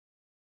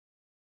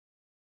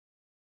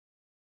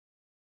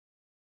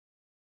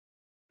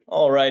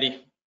Alrighty,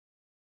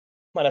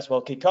 might as well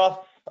kick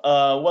off.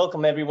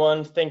 Welcome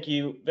everyone. Thank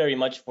you very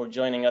much for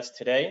joining us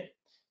today.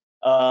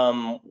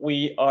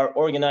 We are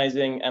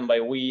organizing, and by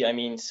we I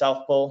mean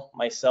South Pole,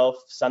 myself,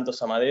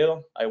 Santos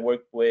Amadeo. I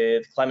work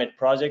with climate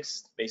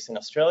projects based in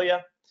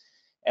Australia,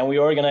 and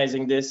we're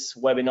organizing this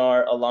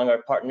webinar along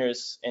our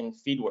partners in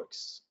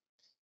Feedworks.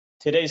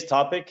 Today's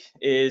topic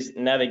is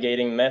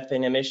navigating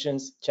methane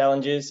emissions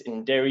challenges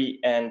in dairy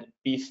and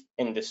beef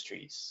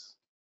industries.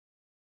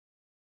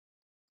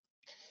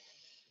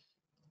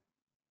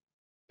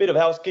 Bit of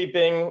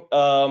housekeeping.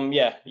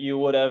 Yeah, you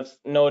would have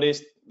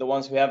noticed, the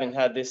ones who haven't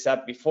had this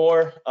app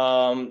before,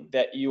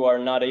 that you are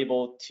not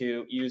able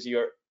to use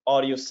your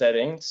audio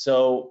settings.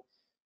 So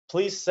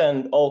please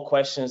send all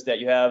questions that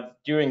you have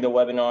during the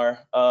webinar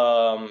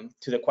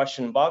to the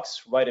question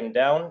box, write them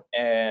down,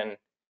 and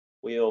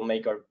we'll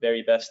make our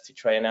very best to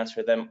try and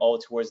answer them all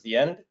towards the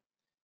end.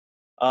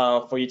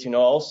 For you to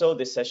know also,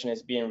 this session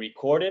is being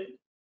recorded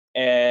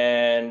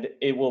and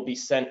it will be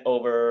sent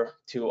over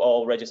to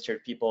all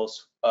registered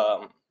peoples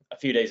a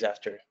few days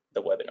after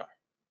the webinar.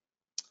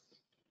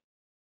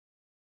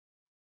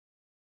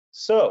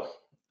 So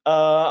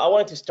I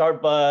wanted to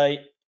start by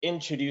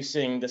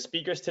introducing the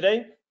speakers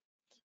today.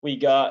 We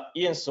got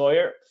Ian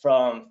Sawyer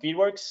from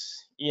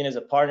Feedworks. Ian is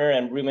a partner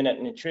and ruminant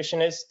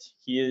nutritionist.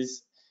 He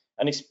is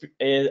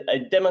a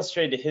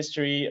demonstrated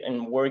history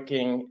in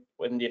working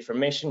in the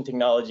information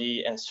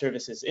technology and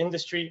services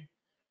industry.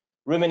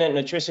 Ruminant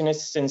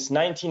nutritionist since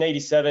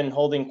 1987,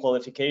 holding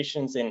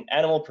qualifications in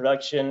animal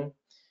production,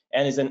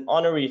 and is an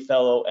honorary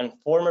fellow and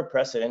former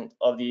president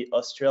of the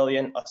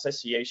Australian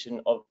Association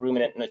of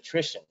Ruminant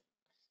Nutrition.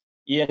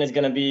 Ian is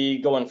going to be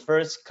going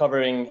first,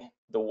 covering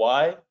the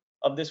why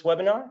of this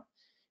webinar.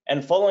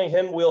 And following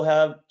him, we'll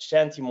have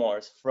Shanti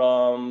Morse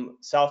from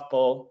South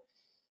Pole.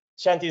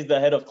 Shanti is the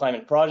head of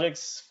climate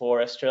projects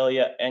for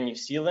Australia and New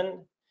Zealand.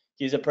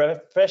 He's a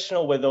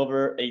professional with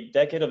over a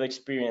decade of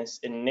experience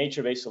in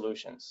nature-based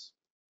solutions.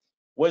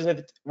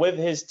 With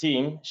his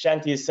team,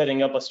 Shanti is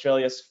setting up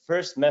Australia's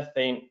first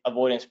methane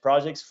avoidance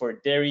projects for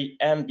dairy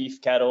and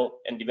beef cattle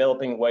and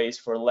developing ways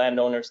for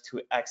landowners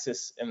to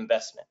access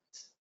investment.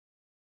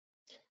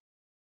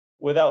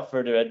 Without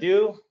further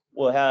ado,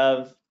 we'll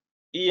have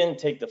Ian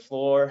take the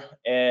floor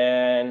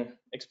and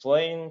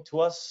explain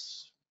to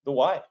us the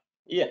why.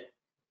 Ian.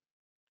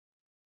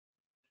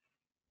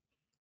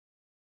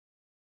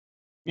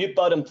 Mute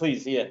button,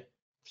 please, Ian.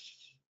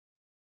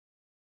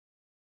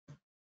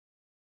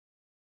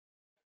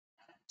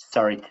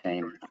 Sorry,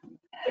 team.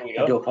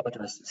 I do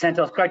apologise.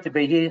 Santos, great to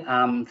be here.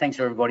 Thanks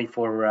everybody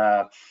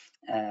for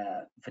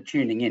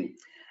tuning in.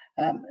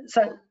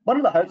 So one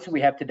of the hopes that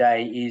we have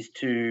today is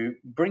to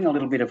bring a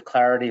little bit of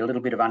clarity, a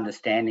little bit of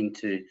understanding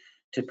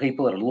to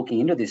people that are looking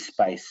into this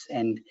space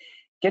and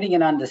getting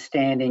an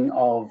understanding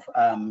of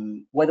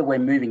whether we're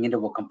moving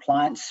into a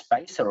compliance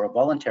space or a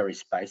voluntary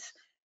space,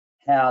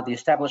 how the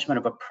establishment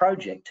of a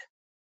project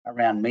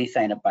around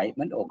methane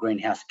abatement or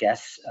greenhouse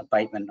gas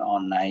abatement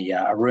on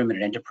a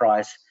ruminant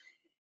enterprise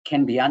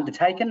can be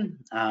undertaken.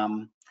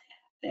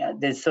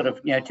 There's sort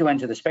of two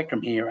ends of the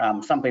spectrum here.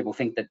 Some people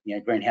think that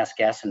greenhouse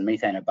gas and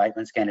methane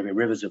abatement is going to be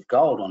rivers of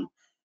gold on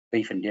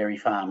beef and dairy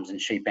farms and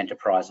sheep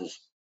enterprises.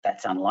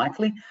 That's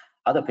unlikely.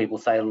 Other people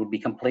say it will be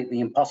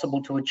completely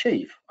impossible to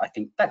achieve. I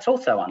think that's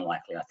also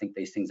unlikely. I think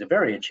these things are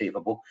very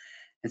achievable.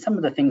 And some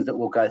of the things that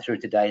we'll go through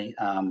today,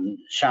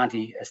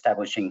 Shanti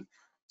establishing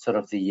sort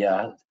of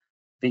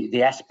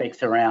the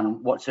aspects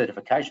around what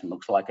certification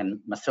looks like, and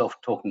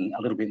myself talking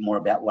a little bit more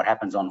about what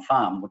happens on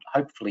farm, would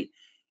hopefully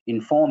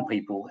inform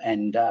people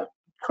and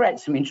create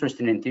some interest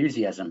and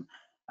enthusiasm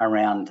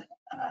around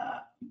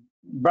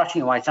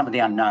brushing away some of the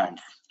unknowns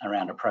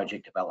around a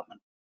project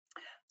development.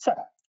 So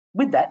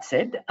with that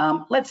said,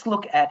 let's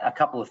look at a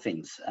couple of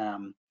things.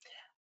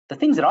 The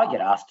things that I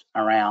get asked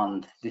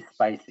around this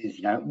space is,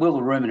 will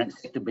the ruminant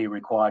sector be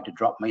required to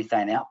drop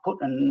methane output,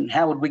 and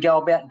how would we go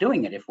about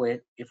doing it if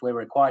we're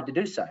required to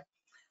do so?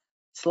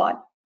 Slide.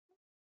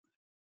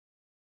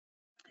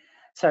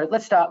 So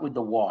let's start with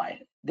the why.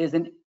 There's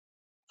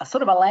a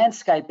sort of a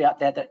landscape out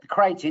there that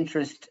creates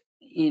interest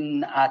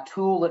in a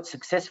tool that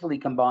successfully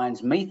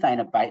combines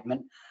methane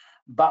abatement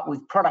but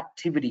with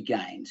productivity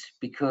gains,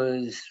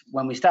 because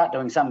when we start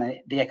doing some of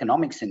the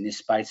economics in this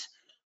space,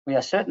 we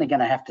are certainly going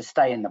to have to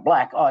stay in the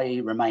black,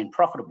 i.e. remain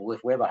profitable,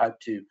 if we ever hope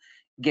to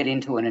get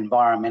into an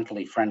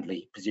environmentally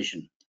friendly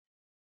position.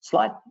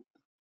 Slide.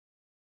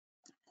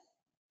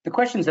 The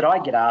questions that I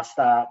get asked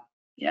are,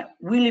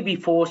 will you be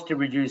forced to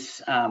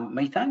reduce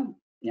methane?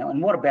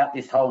 And what about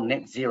this whole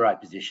net zero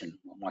position?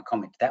 Well, my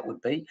comment to that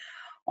would be,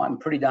 I'm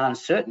pretty darn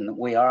certain that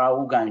we are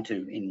all going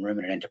to, in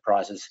ruminant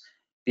enterprises,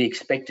 be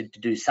expected to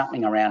do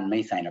something around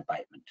methane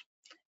abatement.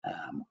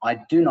 I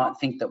do not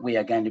think that we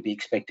are going to be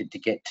expected to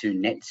get to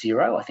net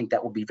zero. I think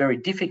that will be very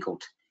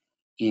difficult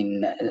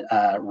in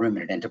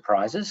ruminant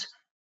enterprises,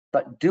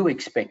 but do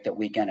expect that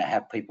we're going to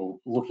have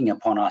people looking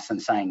upon us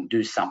and saying,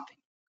 do something.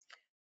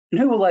 And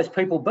who will those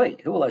people be?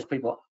 Who will those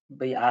people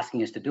be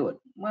asking us to do it?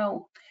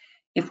 Well,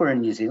 If we're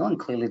in New Zealand,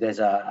 clearly there's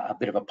a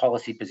bit of a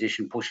policy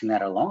position pushing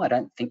that along. I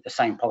don't think the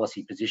same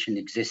policy position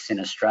exists in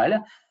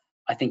Australia.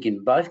 I think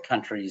in both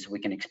countries we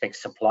can expect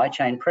supply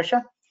chain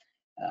pressure,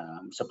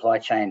 supply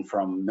chain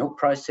from milk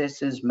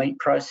processors, meat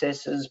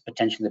processors,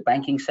 potentially the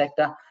banking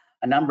sector,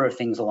 a number of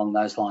things along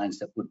those lines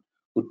that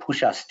would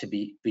push us to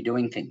be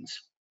doing things.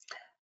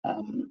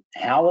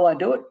 How will I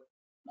do it?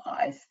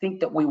 I think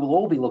that we will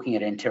all be looking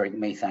at enteric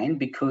methane,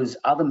 because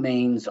other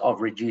means of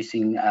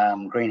reducing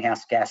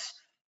greenhouse gas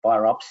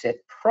via offset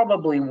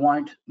probably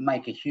won't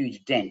make a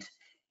huge dent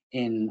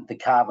in the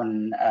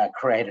carbon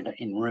created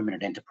in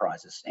ruminant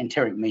enterprises.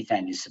 Enteric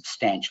methane is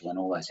substantial in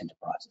all those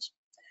enterprises.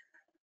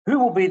 Who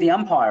will be the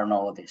umpire in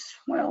all of this?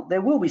 Well,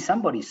 there will be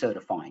somebody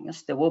certifying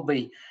us. There will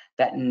be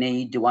that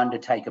need to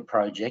undertake a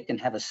project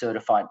and have a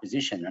certified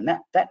position, and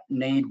that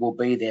need will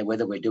be there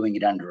whether we're doing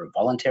it under a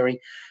voluntary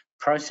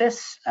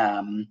process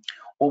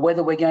or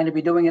whether we're going to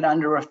be doing it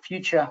under a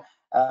future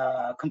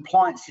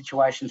compliance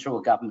situation through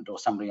a government or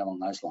somebody along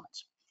those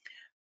lines.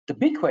 The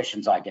big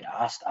questions I get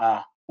asked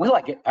are, will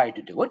I get paid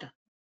to do it?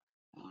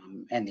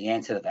 And the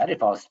answer to that,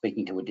 if I was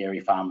speaking to a dairy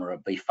farmer or a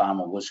beef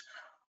farmer, was,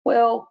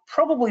 well,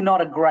 probably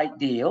not a great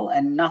deal,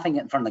 and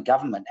nothing from the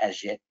government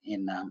as yet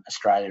in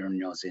Australia and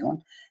New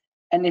Zealand.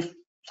 And if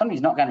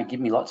somebody's not going to give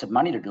me lots of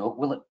money to do it,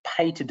 will it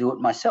pay to do it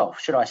myself?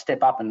 Should I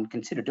step up and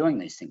consider doing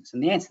these things?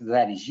 And the answer to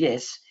that is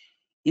yes,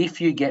 if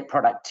you get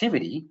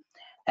productivity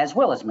as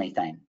well as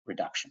methane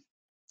reduction.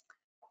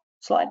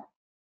 Slide.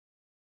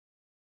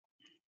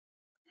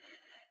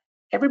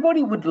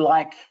 Everybody would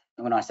like,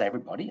 when I say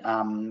everybody,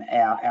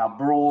 our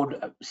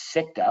broad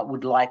sector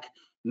would like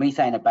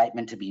methane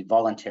abatement to be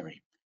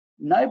voluntary.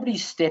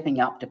 Nobody's stepping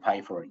up to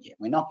pay for it yet.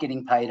 We're not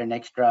getting paid an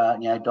extra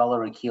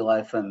 $1 a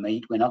kilo for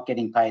meat. We're not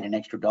getting paid an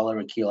extra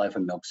 $1 a kilo for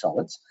milk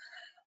solids.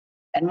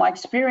 And my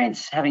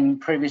experience, having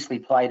previously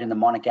played in the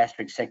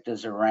monogastric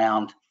sectors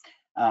around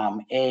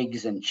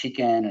eggs and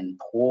chicken and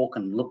pork,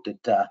 and looked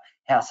at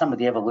how some of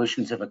the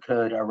evolutions have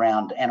occurred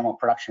around animal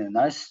production in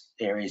those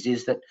areas,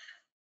 is that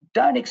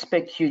don't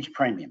expect huge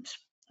premiums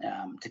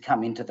to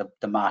come into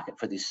the market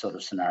for this sort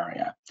of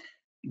scenario.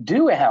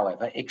 Do,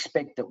 however,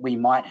 expect that we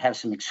might have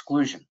some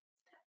exclusion.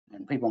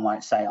 And people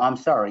might say, I'm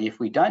sorry, if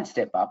we don't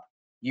step up,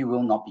 you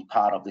will not be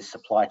part of this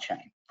supply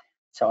chain.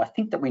 So I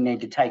think that we need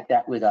to take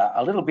that with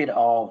a little bit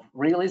of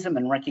realism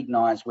and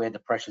recognise where the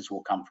pressures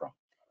will come from.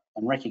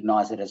 And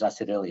recognise that, as I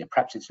said earlier,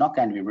 perhaps it's not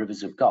going to be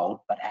rivers of gold,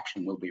 but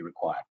action will be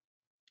required.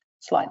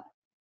 Slide.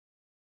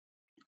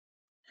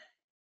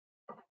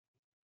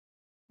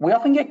 We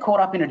often get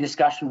caught up in a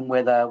discussion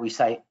whether we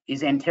say,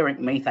 is enteric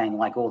methane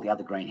like all the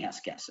other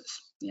greenhouse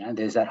gases?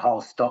 There's that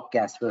whole stock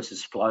gas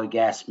versus flow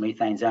gas.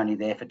 Methane's only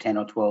there for 10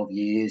 or 12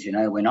 years.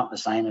 We're not the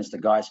same as the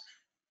guys,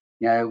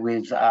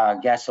 with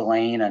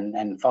gasoline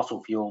and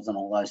fossil fuels and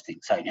all those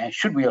things. So,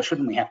 should we or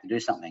shouldn't we have to do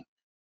something?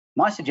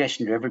 My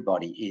suggestion to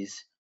everybody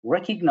is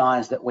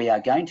recognise that we are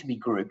going to be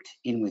grouped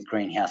in with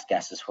greenhouse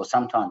gases for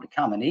some time to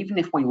come. And even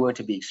if we were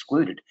to be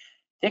excluded,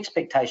 the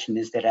expectation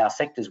is that our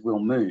sectors will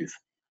move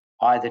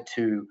either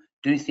to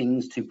do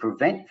things to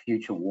prevent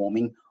future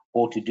warming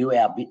or to do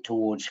our bit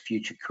towards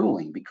future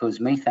cooling, because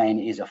methane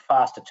is a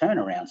faster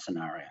turnaround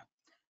scenario.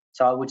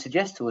 So I would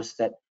suggest to us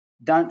that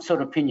don't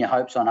sort of pin your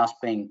hopes on us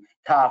being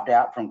carved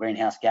out from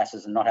greenhouse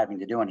gases and not having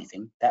to do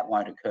anything. That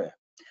won't occur.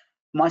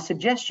 My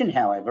suggestion,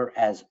 however,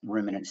 as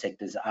ruminant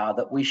sectors, are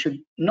that we should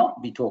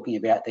not be talking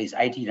about these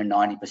 80 to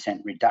 90%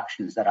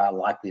 reductions that are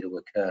likely to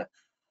occur,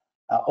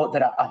 or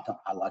that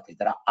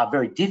are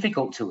very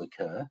difficult to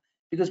occur,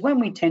 because when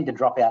we tend to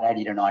drop out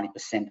 80 to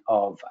 90%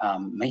 of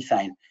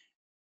methane,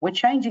 we're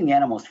changing the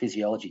animal's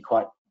physiology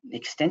quite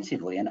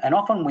extensively, and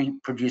often we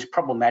produce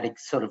problematic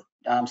sort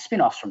of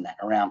spin-offs from that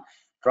around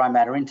dry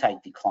matter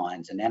intake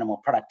declines and animal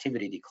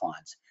productivity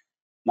declines.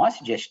 My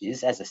suggestion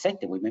is, as a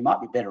sector, we might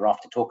be better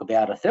off to talk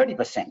about a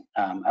 30%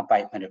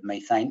 abatement of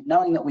methane,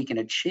 knowing that we can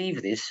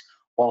achieve this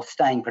while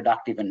staying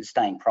productive and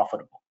staying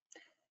profitable,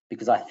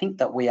 because I think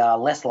that we are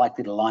less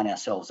likely to line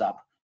ourselves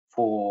up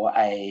for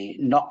a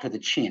knock to the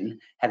chin,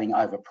 having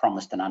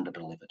overpromised and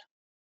underdelivered.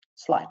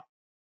 Slide.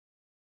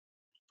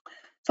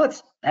 So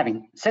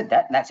having said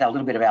that, and that's a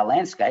little bit of our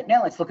landscape,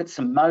 now let's look at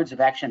some modes of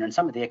action and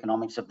some of the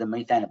economics of the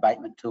methane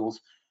abatement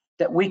tools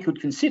that we could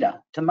consider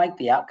to make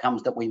the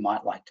outcomes that we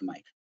might like to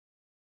make.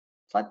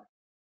 Slide.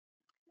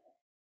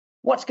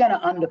 What's going to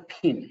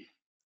underpin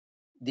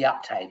the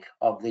uptake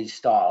of these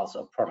styles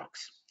of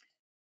products?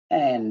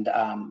 And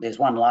there's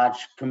one large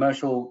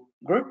commercial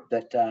group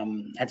that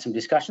had some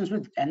discussions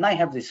with, and they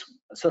have this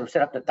sort of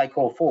setup that they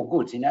call 4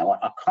 goods. You know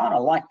what? I kind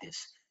of like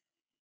this.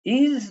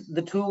 Is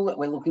the tool that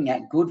we're looking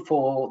at good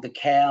for the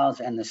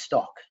cows and the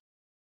stock?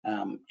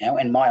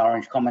 And my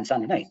orange comments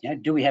underneath.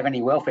 Do we have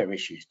any welfare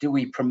issues? Do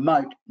we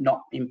promote,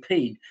 not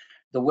impede,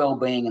 the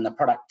well-being and the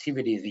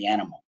productivity of the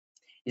animal?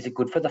 Is it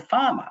good for the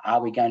farmer?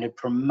 Are we going to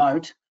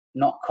promote,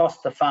 not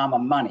cost the farmer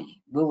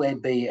money? Will there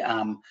be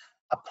a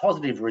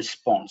positive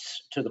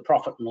response to the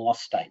profit and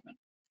loss statement?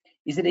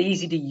 Is it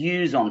easy to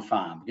use on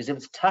farm? Because if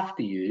it's tough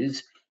to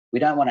use, we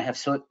don't want to have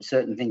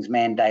certain things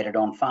mandated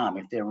on farm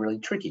if they're really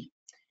tricky.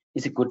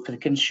 Is it good for the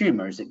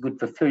consumer? Is it good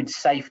for food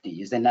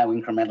safety? Is there no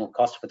incremental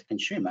cost for the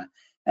consumer?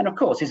 And of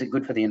course, is it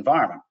good for the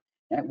environment?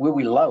 Will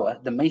we lower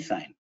the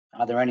methane?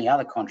 Are there any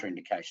other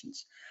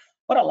contraindications?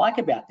 What I like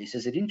about this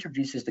is it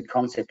introduces the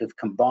concept of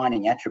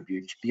combining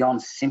attributes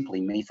beyond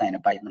simply methane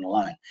abatement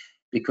alone,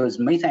 because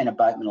methane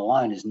abatement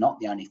alone is not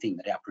the only thing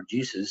that our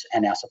producers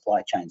and our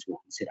supply chains will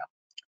consider.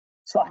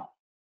 Slide.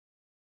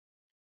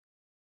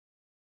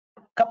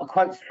 A couple of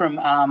quotes from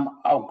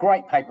a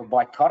great paper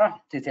by Cotter,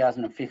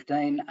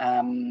 2015.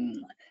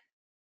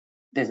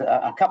 There's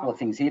a couple of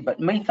things here, but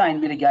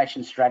methane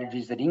mitigation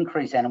strategies that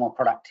increase animal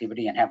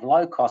productivity and have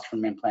low cost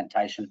from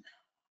implantation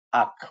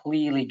are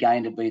clearly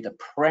going to be the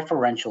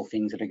preferential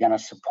things that are going to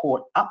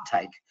support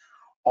uptake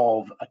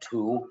of a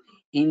tool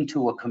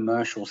into a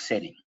commercial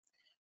setting.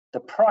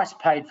 The price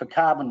paid for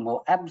carbon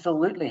will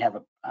absolutely have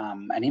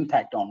an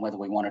impact on whether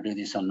we want to do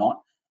this or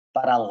not,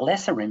 but a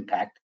lesser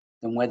impact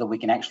than whether we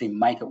can actually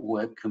make it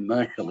work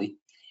commercially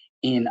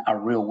in a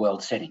real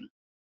world setting.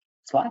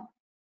 Slide.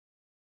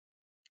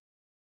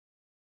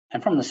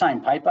 And from the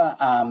same paper,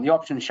 the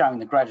options showing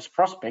the greatest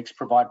prospects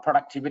provide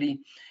productivity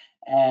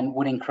and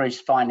would increase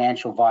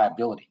financial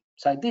viability.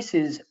 So this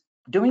is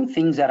doing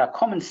things that are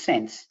common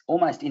sense,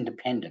 almost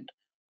independent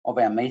of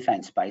our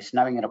methane space,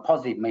 knowing that a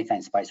positive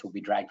methane space will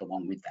be dragged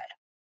along with that.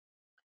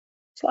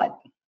 Slide.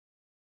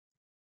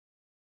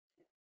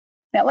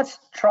 Now let's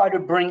try to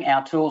bring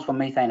our tools for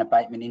methane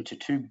abatement into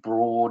two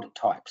broad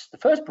types. The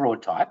first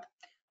broad type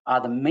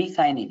are the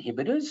methane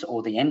inhibitors,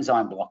 or the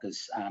enzyme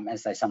blockers,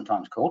 as they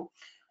sometimes call.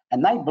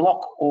 And they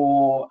block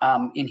or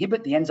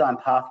inhibit the enzyme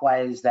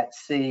pathways that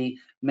see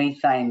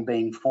methane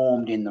being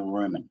formed in the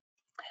rumen.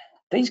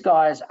 These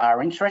guys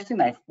are interesting.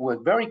 They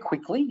work very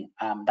quickly.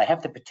 They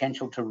have the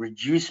potential to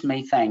reduce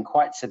methane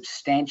quite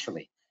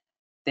substantially.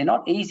 They're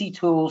not easy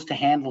tools to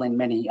handle in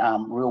many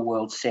real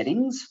world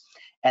settings,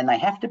 and they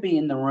have to be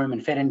in the room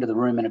and fed into the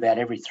rumen about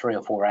every 3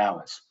 or 4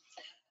 hours.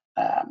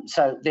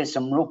 So there's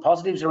some real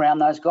positives around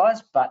those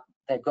guys, but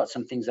they've got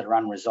some things that are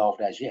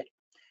unresolved as yet.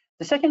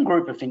 The second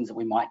group of things that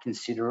we might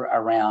consider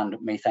around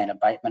methane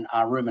abatement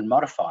are rumen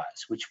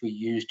modifiers, which we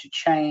use to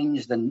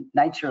change the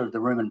nature of the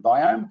rumen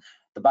biome,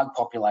 the bug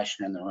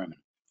population in the rumen.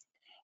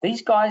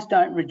 These guys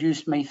don't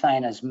reduce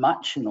methane as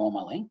much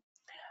normally,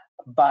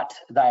 but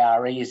they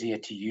are easier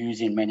to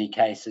use in many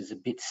cases, a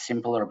bit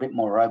simpler, a bit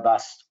more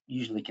robust,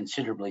 usually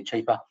considerably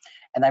cheaper,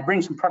 and they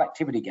bring some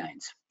productivity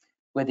gains,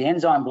 where the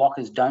enzyme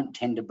blockers don't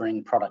tend to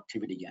bring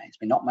productivity gains.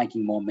 We're not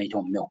making more meat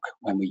or milk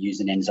when we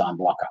use an enzyme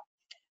blocker.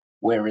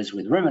 Whereas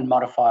with rumen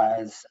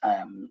modifiers,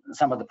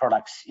 some of the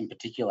products in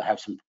particular have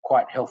some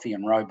quite healthy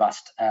and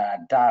robust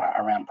data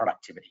around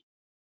productivity.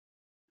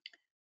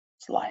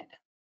 Slide.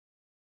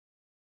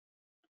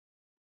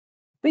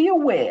 Be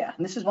aware,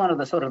 and this is one of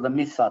the sort of the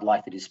myths I'd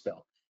like to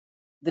dispel.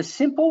 The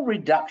simple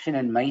reduction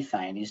in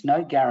methane is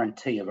no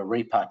guarantee of a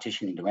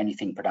repartition into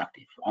anything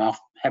productive. I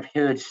have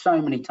heard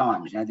so many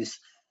times, this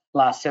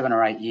last 7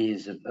 or 8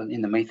 years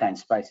in the methane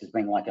space has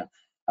been like a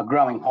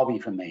growing hobby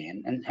for me.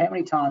 And how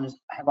many times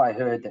have I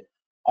heard that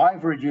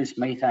I've reduced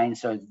methane,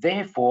 so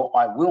therefore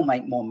I will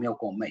make more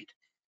milk or meat?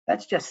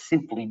 That's just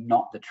simply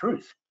not the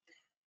truth.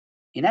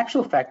 In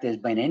actual fact, there's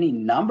been any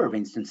number of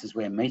instances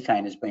where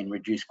methane has been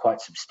reduced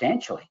quite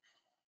substantially.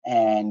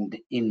 And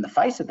in the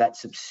face of that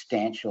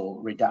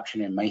substantial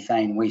reduction in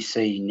methane, we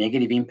see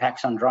negative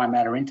impacts on dry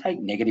matter intake,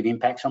 negative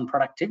impacts on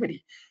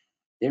productivity.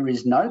 There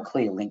is no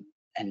clear link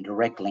and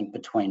direct link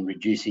between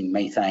reducing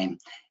methane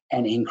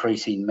and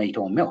increasing meat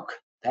or milk.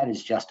 That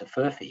is just a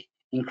furphy.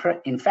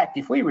 In fact,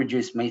 if we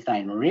reduce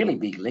methane really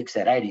big licks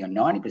at 80 or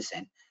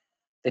 90%,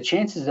 the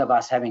chances of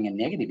us having a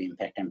negative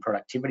impact on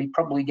productivity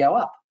probably go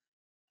up.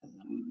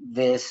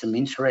 There's some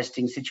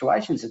interesting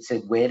situations that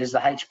said, where does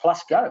the H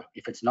plus go?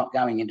 If it's not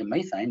going into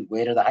methane,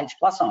 where do the H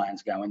plus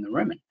ions go in the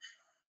rumen? A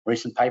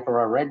recent paper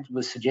I read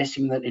was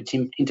suggesting that it's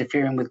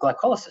interfering with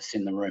glycolysis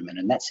in the rumen,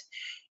 and that's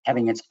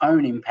having its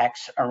own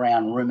impacts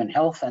around rumen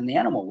health and the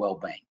animal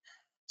well-being.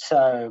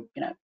 So,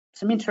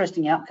 some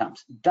interesting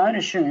outcomes. Don't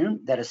assume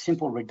that a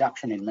simple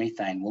reduction in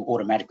methane will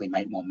automatically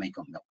make more meat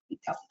or milk. It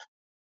doesn't.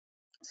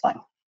 Slide.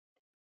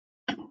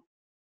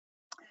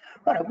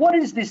 Right, what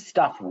is this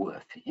stuff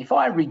worth? If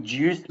I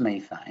reduce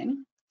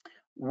methane,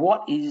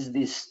 what is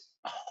this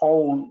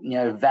whole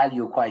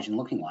value equation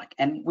looking like?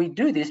 And we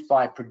do this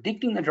by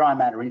predicting the dry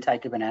matter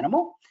intake of an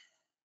animal,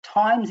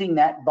 timesing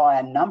that by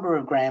a number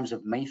of grams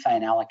of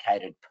methane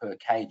allocated per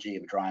kg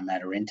of dry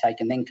matter intake,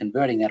 and then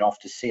converting that off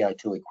to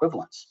CO2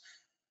 equivalents.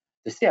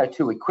 The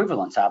CO2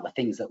 equivalents are the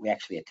things that we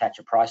actually attach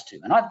a price to.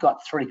 And I've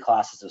got 3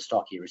 classes of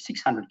stock here: a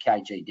 600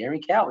 kg dairy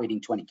cow eating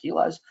 20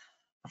 kilos,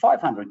 a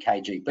 500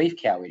 kg beef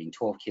cow eating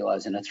 12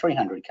 kilos, and a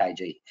 300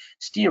 kg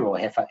steer or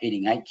heifer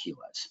eating 8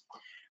 kilos.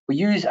 We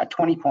use a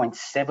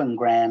 20.7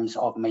 grams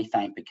of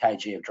methane per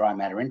kg of dry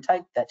matter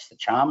intake. That's the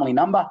Charmley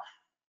number,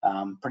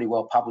 pretty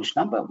well published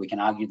number. We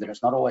can argue that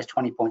it's not always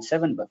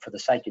 20.7, but for the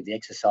sake of the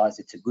exercise,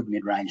 it's a good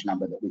mid-range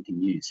number that we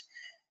can use.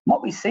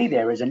 What we see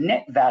there is a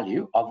net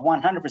value of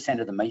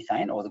 100% of the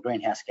methane, or the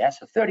greenhouse gas,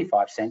 of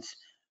 35 cents,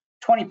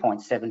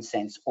 20.7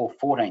 cents, or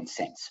 14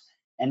 cents.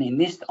 And in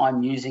this,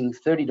 I'm using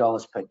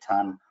 $30 per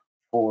tonne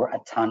for a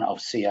tonne of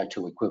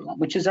CO2 equivalent,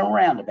 which is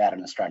around about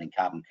an Australian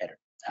carbon credit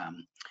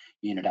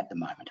unit at the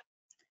moment.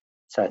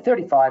 So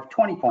 35,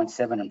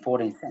 20.7 and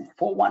 14 cents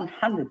for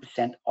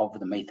 100% of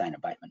the methane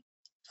abatement.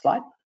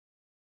 Slide.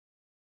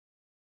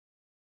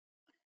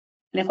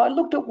 And if I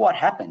looked at what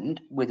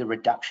happened with a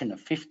reduction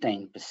of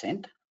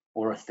 15%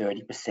 or a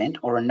 30%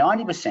 or a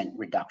 90%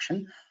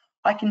 reduction,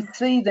 I can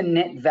see the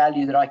net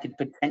value that I could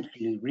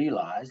potentially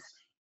realise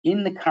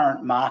in the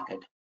current market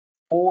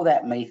for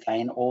that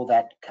methane or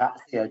that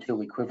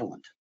CO2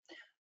 equivalent.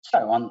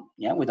 So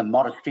with a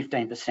modest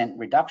 15%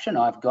 reduction,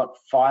 I've got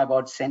 5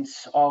 odd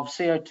cents of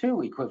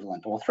CO2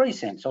 equivalent, or 3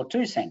 cents or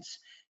 2 cents,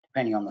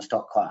 depending on the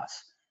stock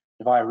class.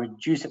 If I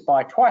reduce it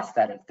by twice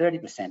that at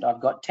 30%, I've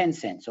got 10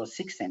 cents or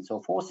 6 cents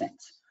or 4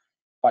 cents.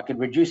 If I could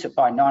reduce it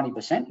by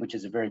 90%, which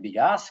is a very big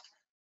ask,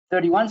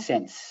 31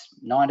 cents,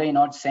 19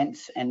 odd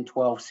cents and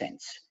 12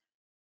 cents.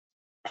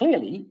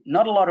 Clearly,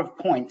 not a lot of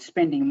point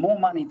spending more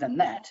money than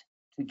that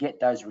to get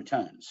those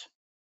returns.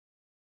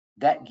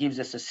 That gives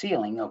us a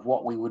ceiling of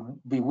what we would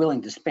be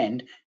willing to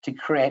spend to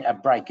create a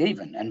break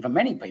even. And for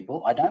many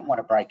people, I don't want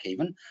a break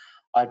even.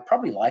 I'd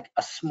probably like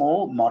a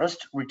small,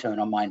 modest return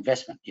on my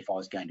investment if I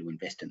was going to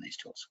invest in these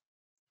tools.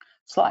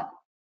 Slide.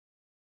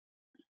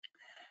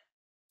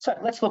 So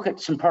let's look at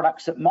some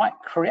products that might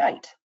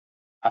create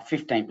a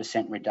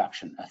 15%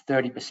 reduction, a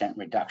 30%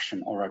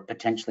 reduction, or a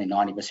potentially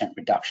 90%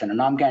 reduction.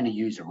 And I'm going to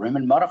use a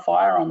ruminant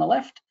modifier on the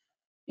left.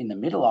 In the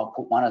middle, I'll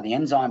put one of the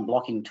enzyme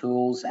blocking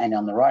tools, and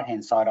on the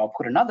right-hand side, I'll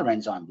put another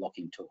enzyme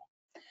blocking tool.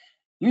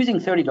 Using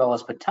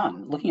 $30 per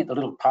tonne, looking at the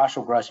little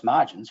partial gross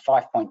margins,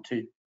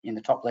 5.2 in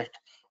the top left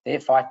there,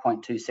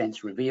 5.2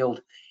 cents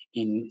revealed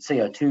in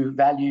CO2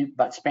 value,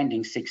 but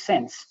spending 6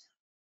 cents,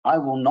 I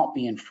will not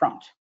be in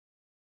front.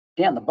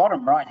 Down the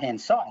bottom right-hand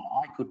side,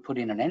 I could put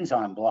in an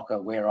enzyme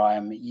blocker where I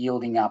am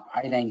yielding up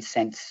 18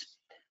 cents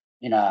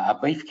in a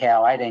beef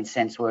cow, 18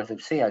 cents worth of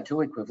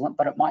CO2 equivalent,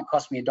 but it might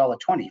cost me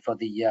 $1.20 for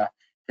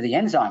the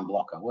enzyme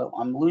blocker. Well,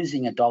 I'm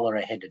losing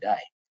 $1 a head a day.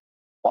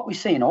 What we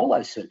see in all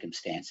those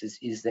circumstances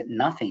is that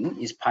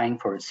nothing is paying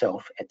for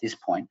itself at this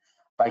point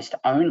based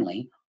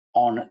only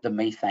on the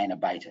methane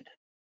abated.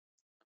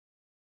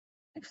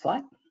 Next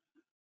slide.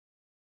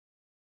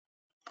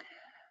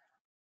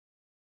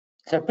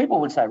 So people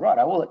would say, right,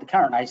 well, at the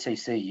current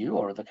ACCU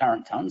or the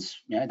current tonnes,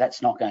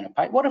 that's not going to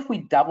pay. What if we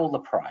double the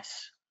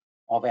price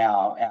of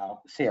our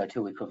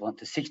CO2 equivalent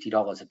to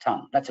 $60 a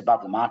tonne? That's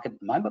above the market at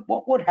the moment.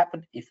 What would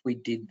happen if we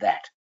did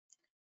that?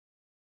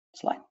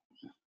 Slide.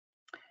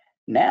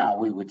 Now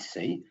we would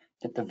see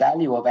that the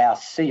value of our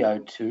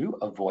CO2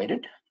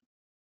 avoided,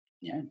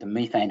 the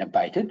methane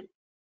abated,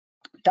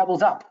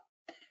 doubles up.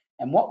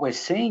 And what we're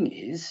seeing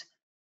is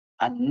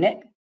a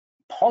net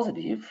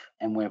positive,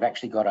 and we've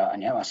actually got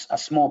a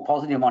small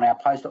positive on our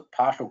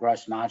partial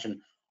gross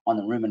margin on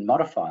the ruminant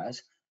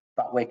modifiers,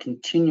 but we're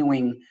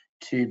continuing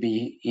to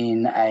be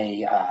in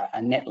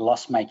a net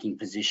loss-making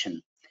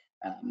position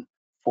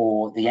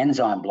for the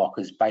enzyme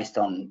blockers based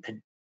on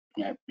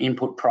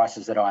input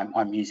prices that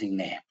I'm using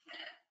there.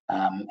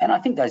 And I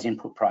think those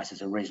input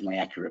prices are reasonably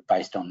accurate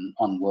based on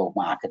world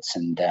markets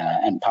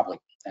and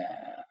public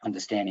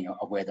understanding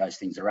of where those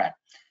things are at.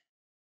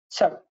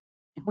 So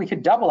if we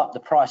could double up the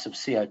price of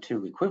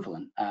CO2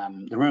 equivalent,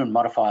 the ruminant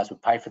modifiers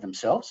would pay for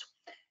themselves.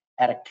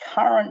 At a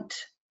current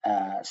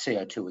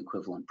CO2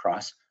 equivalent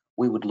price,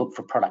 we would look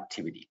for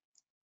productivity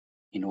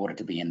in order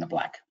to be in the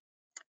black.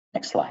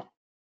 Next slide.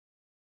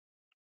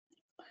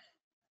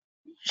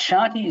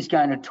 Shanti is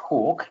going to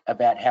talk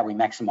about how we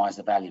maximise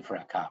the value for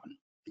our carbon.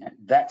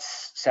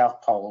 That's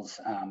South Pole's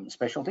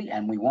specialty,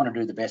 and we want to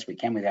do the best we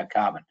can with our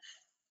carbon.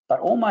 But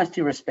almost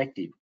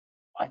irrespective,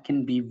 I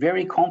can be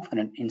very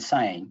confident in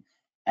saying,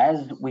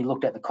 as we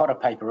looked at the Cotter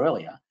paper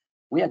earlier,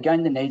 we are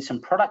going to need some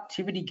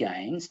productivity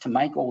gains to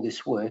make all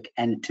this work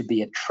and to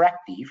be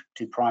attractive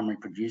to primary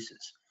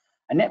producers.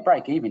 A net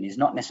break even is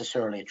not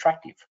necessarily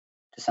attractive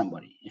to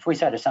somebody. If we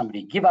say to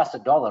somebody, give us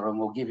 $1 and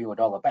we'll give you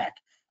 $1 back,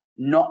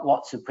 not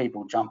lots of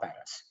people jump at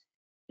us.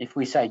 If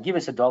we say, give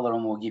us $1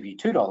 and we'll give you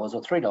 $2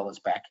 or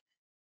 $3 back,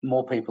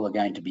 more people are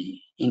going to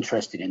be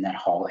interested in that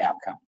whole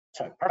outcome.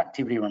 So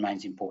productivity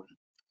remains important.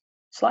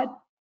 Slide.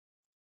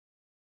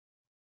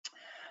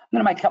 I'm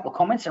going to make a couple of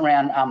comments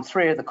around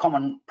 3 of the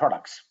common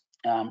products.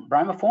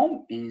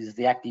 Bromoform is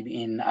the active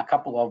in a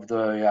couple of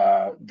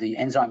the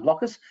enzyme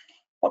blockers.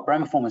 What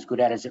bromoform is good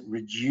at is it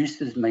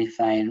reduces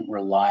methane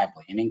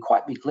reliably and in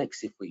quite big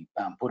licks if we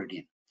put it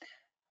in.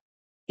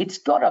 It's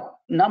got a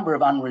number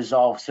of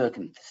unresolved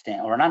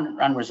circumstances or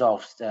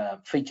unresolved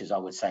features, I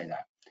would say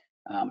that.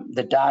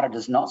 The data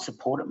does not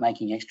support it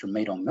making extra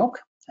meat or milk.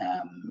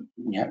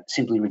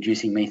 Simply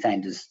reducing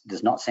methane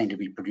does not seem to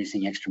be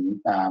producing extra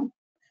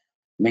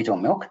meat or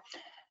milk.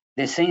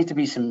 There seems to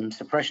be some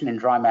suppression in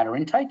dry matter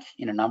intake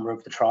in a number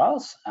of the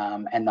trials,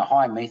 and the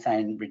high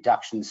methane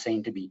reductions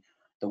seem to be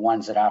the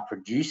ones that are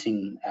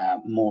producing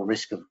more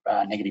risk of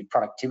negative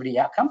productivity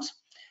outcomes.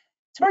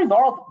 It's a very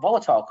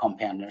volatile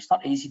compound, and it's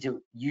not easy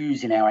to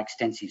use in our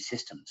extensive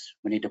systems.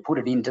 We need to put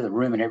it into the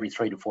rumen every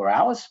 3 to 4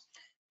 hours.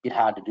 bit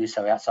hard to do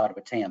so outside of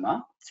a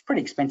TMR. It's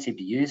pretty expensive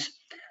to use,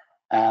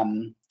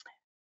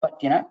 but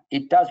you know,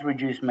 it does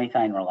reduce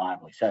methane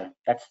reliably, so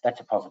that's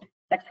a positive.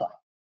 Next slide.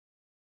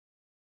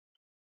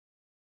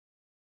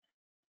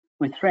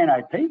 With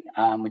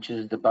 3NOP, which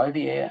is the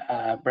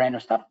Bovier brand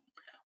of stuff,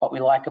 what we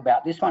like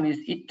about this one is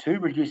it too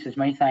reduces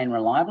methane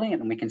reliably,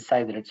 and we can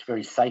say that it's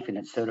very safe and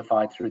it's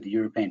certified through the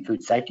European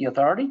Food Safety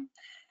Authority.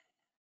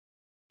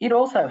 It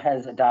also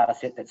has a data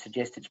set that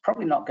suggests it's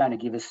probably not going to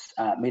give us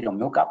meat or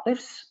milk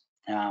uplifts.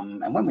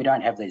 And when we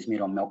don't have these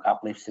meat or milk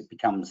uplifts, it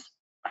becomes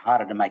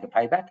harder to make a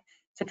payback.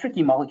 It's a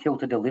tricky molecule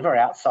to deliver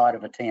outside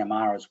of a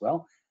TMR as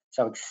well.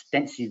 So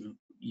extensive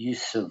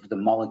use of the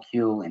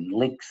molecule in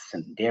licks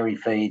and dairy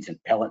feeds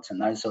and pellets and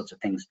those sorts of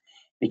things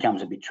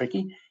becomes a bit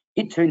tricky.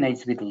 It too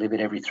needs to be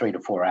delivered every 3 to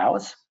 4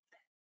 hours.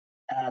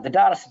 The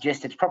data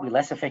suggests it's probably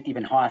less effective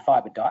in higher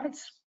fibre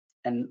diets.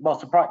 And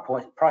whilst the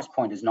price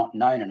point is not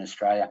known in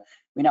Australia,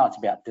 we know it's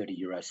about 30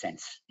 euro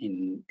cents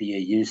in the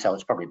EU, so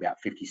it's probably about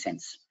 50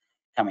 cents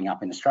coming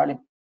up in Australia,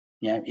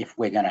 you know, if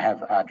we're going to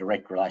have a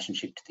direct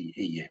relationship to the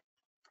EU.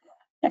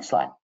 Next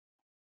slide.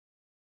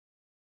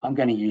 I'm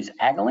going to use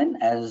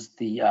Agalin as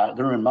the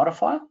rumen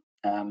modifier.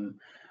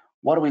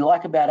 What do we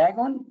like about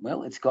Agalin?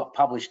 Well, it's got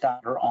published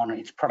data on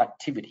its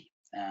productivity,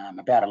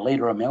 about 1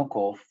 litre of milk,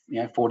 or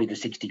 40 to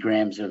 60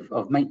 grams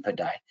of meat per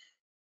day.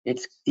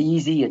 It's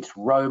easy, it's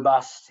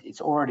robust,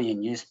 it's already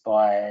in use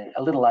by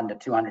a little under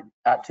 2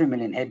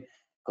 million head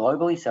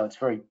globally, so it's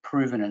very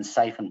proven and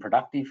safe and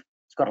productive.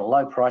 It's got a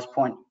low price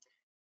point.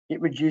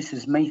 It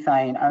reduces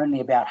methane only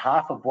about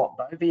half of what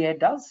Bovier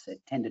does,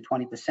 at 10 to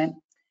 20%,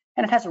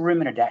 and it has a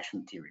rumen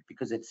adaptation period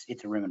because it's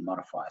a rumen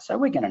modifier. So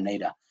we're going to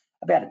need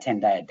about a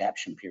 10-day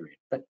adaptation period.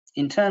 But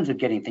in terms of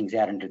getting things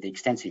out into the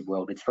extensive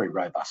world, it's very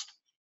robust.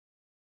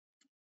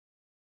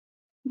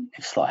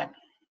 Next slide.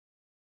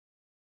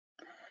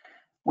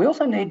 We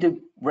also need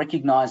to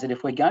recognise that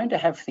if we're going to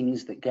have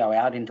things that go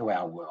out into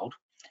our world,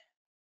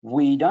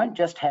 we don't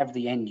just have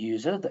the end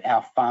user,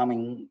 our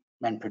farming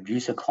and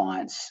producer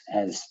clients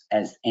as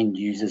end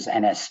users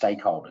and as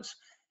stakeholders.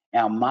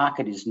 Our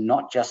market is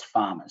not just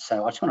farmers.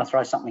 So I just want to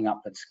throw something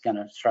up that's going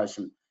to throw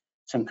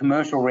some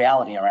commercial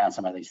reality around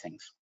some of these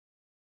things.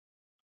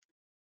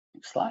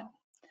 Next slide.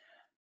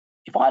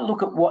 If I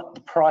look at what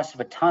the price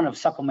of a tonne of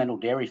supplemental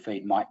dairy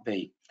feed might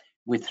be,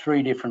 with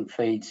 3 different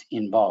feeds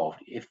involved.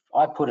 If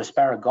I put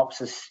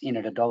Asparagopsis in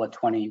at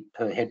 $1.20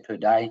 per head per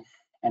day,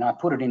 and I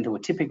put it into a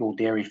typical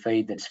dairy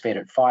feed that's fed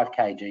at 5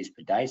 kgs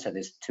per day, so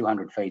there's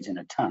 200 feeds in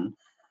a tonne,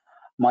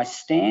 my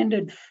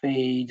standard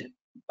feed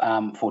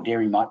for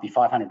dairy might be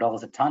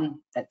 $500 a tonne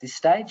at this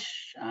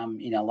stage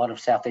in a lot of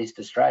Southeast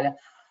Australia.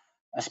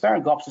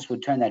 Asparagopsis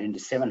would turn that into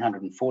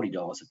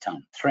 $740 a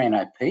tonne.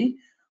 3NOP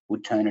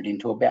would turn it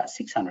into about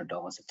 $600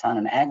 a tonne,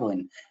 and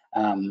Agalin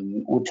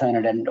would turn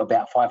it into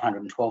about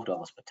 $512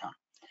 per tonne.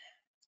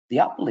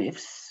 The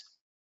uplifts,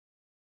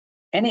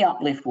 any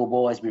uplift will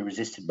always be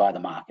resisted by the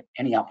market.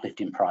 Any uplift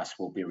in price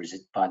will be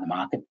resisted by the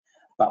market.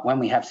 But when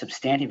we have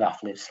substantive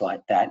uplifts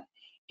like that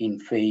in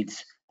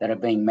feeds that are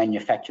being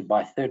manufactured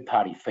by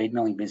third-party feed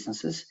milling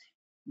businesses,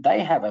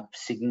 they have a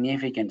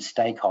significant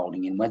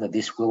stakeholding in whether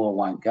this will or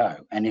won't go.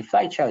 And if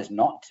they chose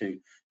not to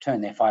turn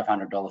their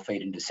 $500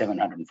 feed into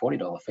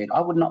 $740 feed,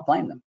 I would not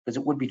blame them, because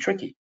it would be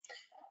tricky.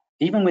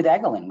 Even with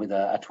Agalin, with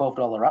a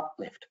 $12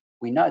 uplift,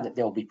 we know that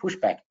there will be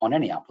pushback on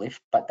any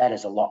uplift, but that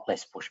is a lot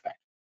less pushback.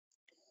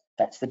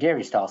 That's the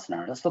dairy style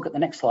scenario. Let's look at the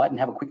next slide and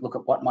have a quick look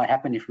at what might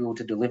happen if we were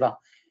to deliver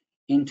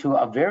into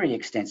a very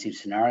extensive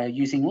scenario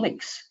using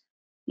licks.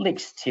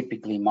 Licks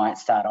typically might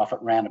start off at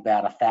around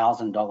about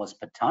 $1,000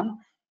 per tonne.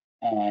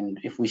 And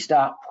if we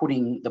start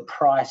putting the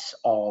price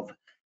of,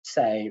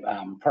 say,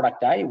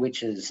 product A,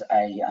 which is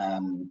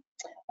an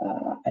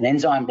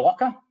enzyme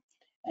blocker,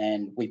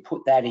 and we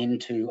put that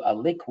into a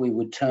lick, we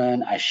would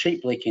turn a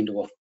sheep lick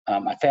into a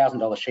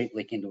 $1,000 sheep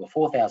lick into a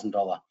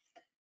 $4,000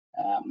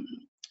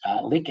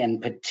 lick,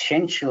 and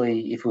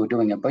potentially, if we were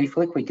doing a beef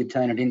lick, we could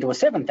turn it into a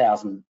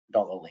 $7,000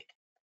 lick.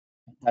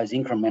 Those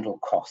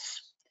incremental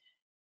costs.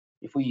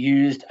 If we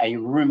used a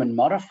rumen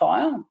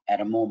modifier at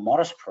a more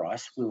modest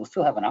price, we will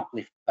still have an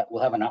uplift, but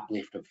we'll have an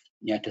uplift of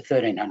to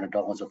 $1,300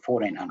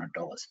 or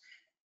 $1,400.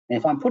 And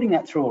if I'm putting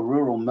that through a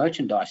rural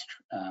merchandise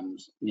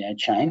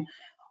chain,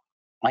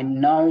 I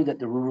know that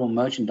the rural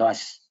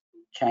merchandise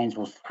chains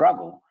will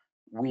struggle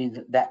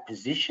with that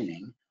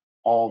positioning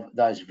of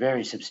those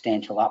very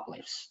substantial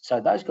uplifts.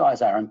 So those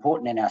guys are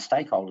important in our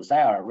stakeholders.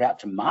 They are a route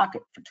to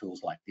market for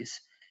tools like this.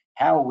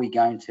 How are we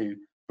going to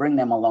bring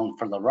them along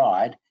for the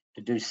ride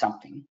to do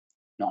something,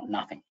 not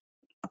nothing?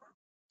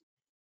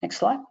 Next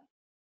slide.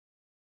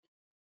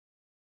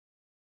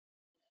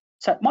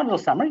 So my little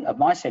summary of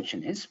my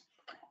section is,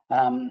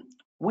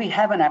 we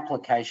have an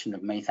application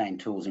of methane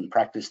tools in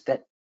practice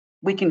that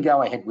we can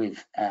go ahead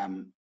with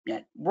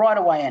right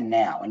away and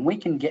now, and we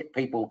can get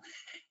people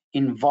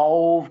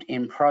involved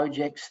in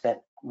projects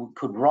that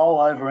could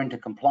roll over into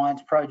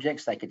compliance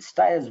projects. They could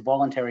stay as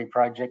voluntary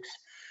projects.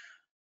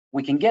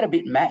 We can get a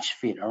bit match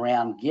fit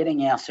around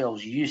getting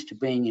ourselves used to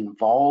being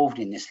involved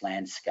in this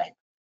landscape,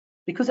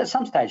 because at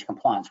some stage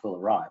compliance will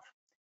arrive.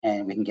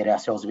 and we can get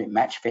ourselves a bit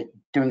match fit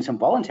doing some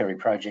voluntary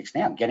projects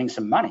now, getting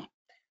some money.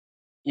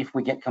 If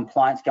we get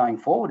compliance going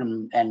forward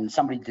and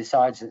somebody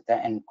decides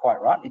that, and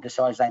quite rightly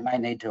decides they may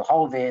need to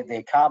hold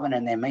their carbon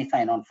and their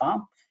methane on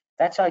farm,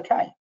 that's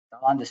okay.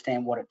 They'll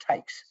understand what it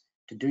takes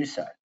to do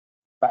so.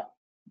 But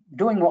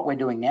doing what we're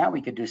doing now,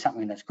 we could do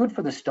something that's good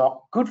for the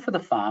stock, good for the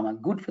farmer,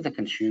 good for the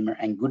consumer,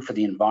 and good for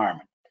the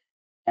environment.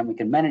 And we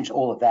can manage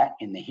all of that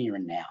in the here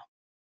and now.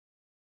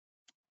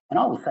 And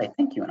I will say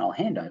thank you, and I'll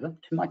hand over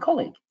to my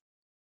colleague.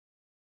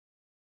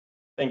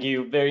 Thank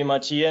you very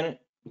much, Ian.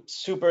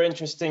 Super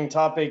interesting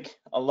topic,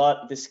 a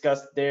lot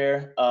discussed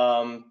there.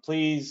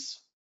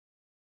 Please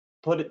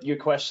put your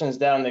questions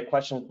down, the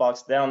questions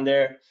box down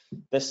there.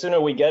 The sooner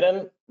we get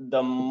them,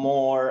 the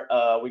more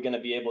we're going to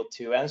be able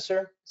to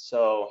answer.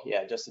 So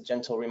yeah, just a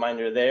gentle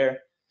reminder there.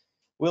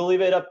 We'll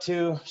leave it up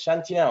to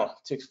Shanti now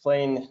to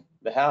explain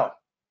the how.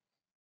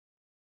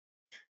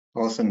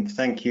 Awesome.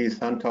 Thank you,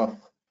 Santosh,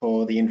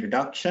 for the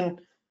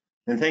introduction.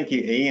 And thank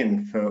you,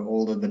 Ian, for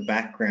all of the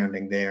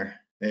backgrounding there.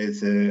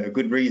 There's a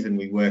good reason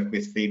we work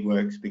with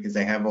Feedworks, because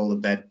they have all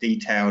of that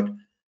detailed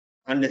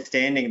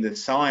understanding of the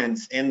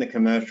science and the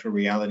commercial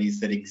realities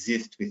that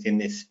exist within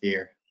this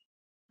sphere.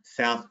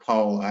 South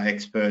Pole are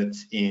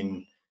experts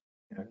in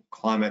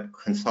climate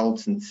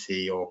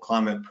consultancy or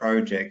climate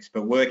projects,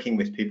 but working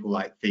with people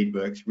like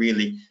Feedworks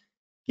really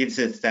gives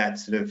us that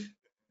sort of,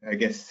 I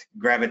guess,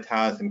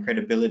 gravitas and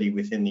credibility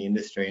within the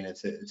industry, and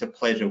it's a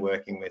pleasure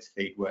working with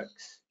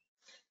Feedworks.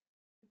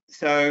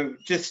 So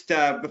just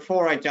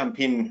before I jump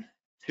in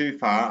too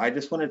far, I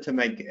just wanted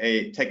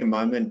to take a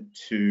moment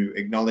to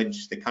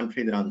acknowledge the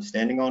country that I'm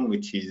standing on,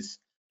 which is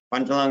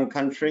Bunjalung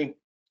country,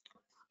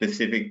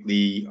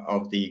 specifically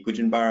of the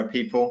Gujranbara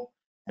people,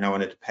 and I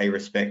wanted to pay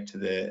respect to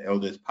the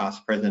elders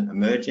past, present,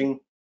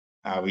 emerging.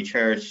 We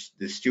cherish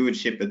the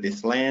stewardship of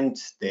this land,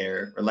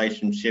 their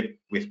relationship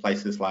with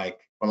places like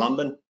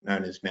Wollumbin,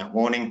 known as Mount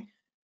Warning,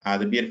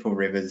 the beautiful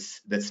rivers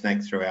that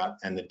snake throughout,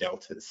 and the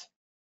deltas.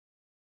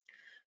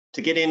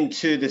 To get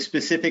into the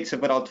specifics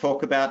of what I'll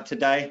talk about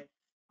today,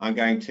 I'm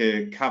going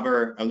to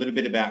cover a little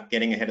bit about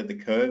getting ahead of the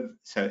curve.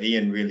 So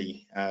Ian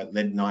really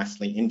led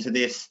nicely into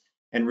this,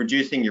 and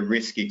reducing your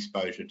risk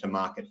exposure to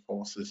market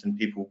forces and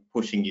people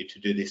pushing you to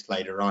do this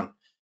later on.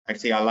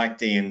 Actually, I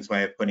liked Ian's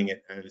way of putting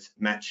it as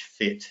match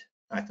fit.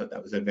 I thought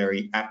that was a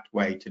very apt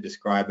way to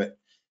describe it.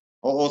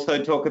 I'll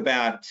also talk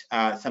about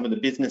some of the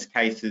business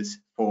cases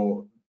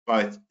for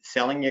both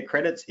selling your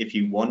credits if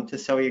you want to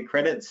sell your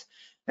credits,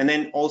 and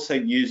then also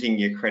using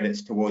your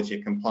credits towards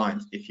your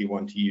compliance if you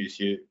want to use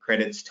your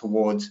credits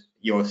towards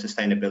your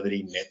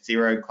sustainability net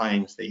zero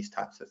claims, these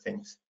types of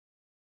things.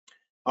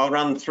 I'll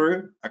run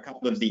through a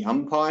couple of the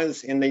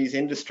umpires in these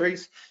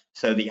industries.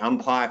 So the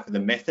umpire for the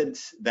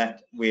methods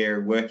that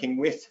we're working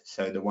with,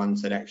 so the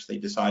ones that actually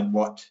decide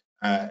what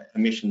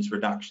emissions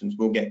reductions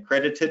will get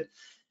credited,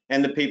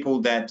 and the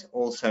people that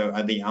also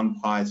are the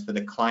umpires for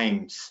the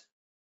claims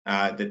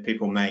that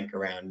people make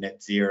around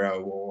net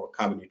zero or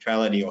carbon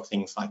neutrality or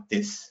things like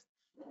this.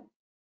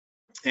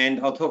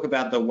 And I'll talk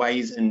about the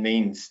ways and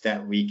means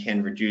that we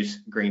can reduce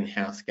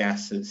greenhouse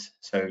gases.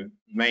 So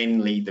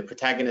mainly the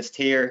protagonist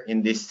here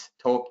in this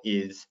talk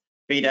is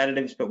feed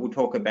additives, but we'll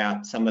talk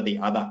about some of the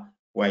other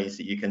ways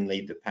that you can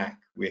lead the pack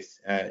with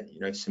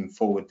some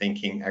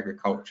forward-thinking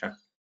agriculture.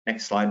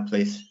 Next slide,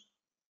 please.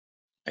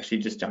 Actually,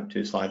 just jump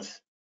 2 slides.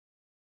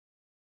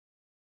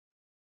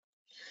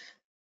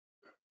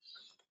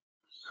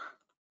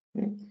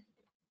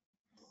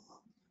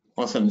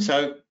 Awesome.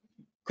 So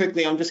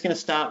quickly, I'm just going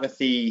to start with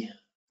the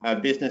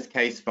business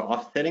case for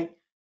offsetting.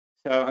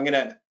 So I'm going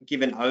to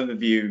give an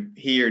overview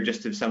here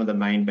just of some of the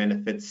main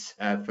benefits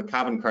for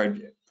carbon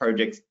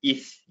projects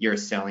if you're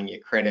selling your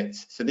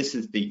credits. So this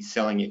is the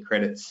selling your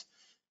credits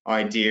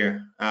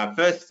idea.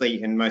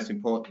 Firstly, and most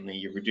importantly,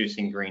 you're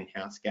reducing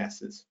greenhouse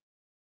gases.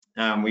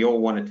 We all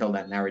want to tell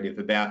that narrative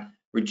about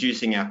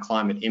reducing our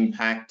climate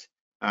impact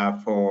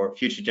for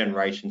future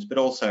generations, but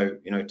also,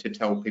 to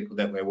tell people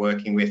that we're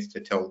working with, to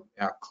tell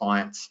our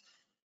clients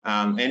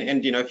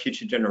and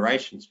future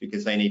generations,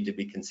 because they need to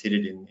be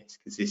considered in this,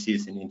 because this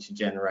is an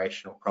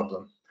intergenerational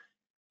problem.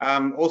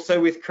 Also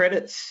with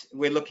credits,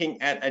 we're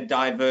looking at a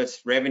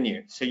diverse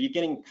revenue. So you're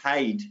getting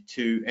paid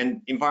to,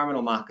 and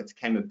environmental markets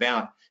came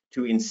about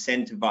to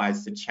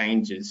incentivize the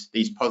changes,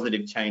 these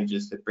positive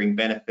changes that bring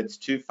benefits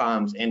to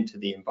farms and to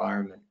the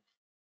environment.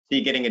 So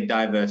you're getting a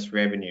diverse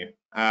revenue.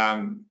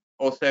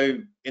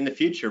 Also in the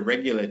future,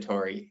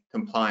 regulatory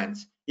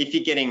compliance. If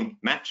you're getting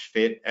match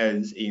fit,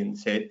 as Ian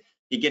said,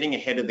 you're getting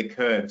ahead of the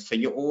curve. So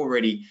you're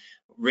already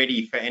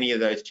ready for any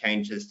of those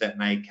changes that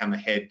may come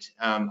ahead.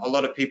 A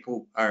lot of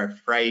people are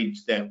afraid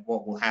that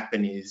what will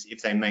happen is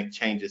if they make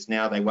changes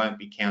now, they won't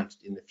be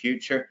counted in the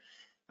future.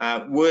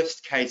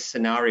 Worst case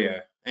scenario,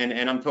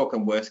 and I'm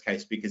talking worst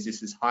case because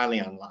this is highly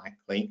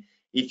unlikely.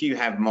 If you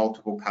have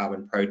multiple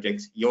carbon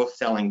projects, you're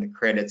selling the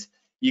credits,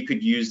 you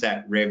could use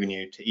that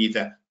revenue to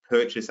either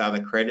purchase other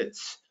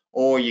credits,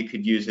 or you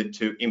could use it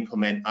to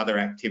implement other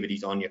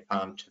activities on your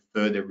farm to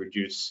further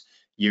reduce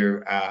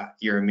your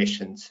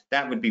emissions.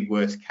 That would be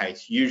worst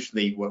case.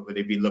 Usually what would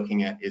they be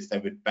looking at is they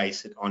would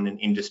base it on an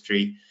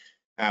industry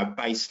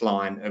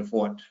baseline of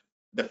what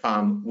the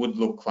farm would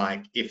look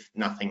like if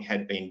nothing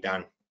had been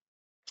done.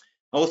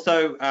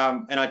 Also,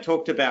 and I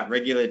talked about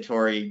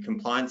regulatory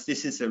compliance.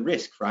 This is a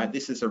risk, right?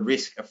 This is a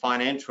risk, a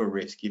financial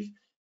risk. If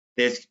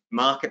there's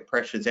market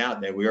pressures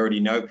out there, we already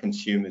know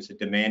consumers are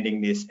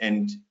demanding this,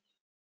 and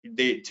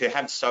to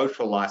have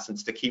social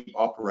license to keep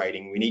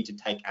operating, we need to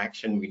take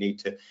action. We need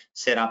to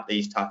set up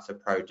these types of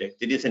projects.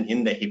 It isn't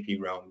in the hippie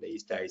realm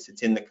these days.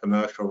 It's in the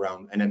commercial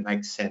realm, and it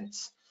makes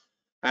sense.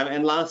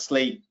 And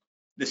lastly,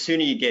 the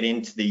sooner you get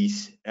into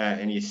these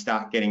and you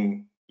start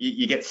getting,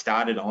 you get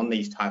started on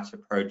these types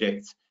of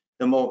projects,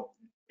 the more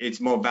it's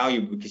more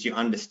valuable because you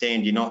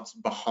understand you're not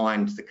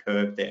behind the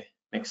curve there.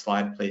 Next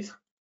slide, please.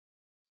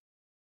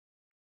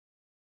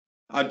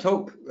 I'll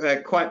talk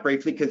quite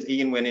briefly because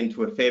Ian went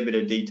into a fair bit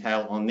of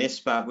detail on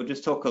this, but we'll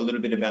just talk a little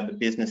bit about the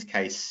business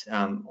case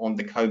on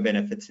the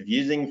co-benefits of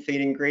using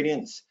feed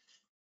ingredients.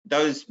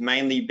 Those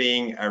mainly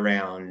being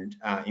around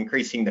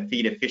increasing the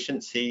feed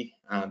efficiency.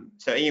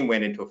 So Ian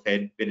went into a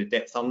fair bit of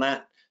depth on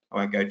that. I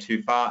won't go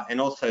too far.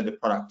 And also the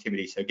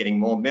productivity, so getting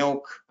more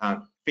milk,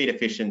 feed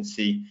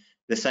efficiency,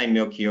 the same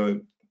milk you're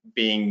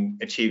being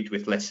achieved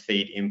with less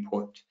feed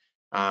input.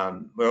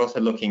 We're also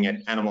looking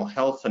at animal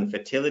health and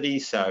fertility,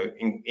 so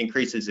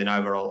increases in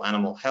overall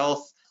animal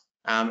health,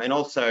 and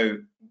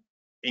also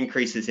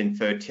increases in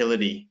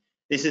fertility.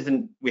 This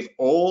isn't with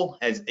all,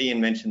 as Ian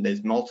mentioned,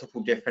 there's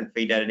multiple different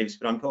feed additives,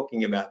 but I'm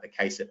talking about the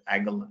case of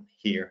Agolin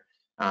here,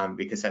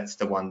 because that's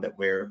the one that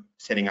we're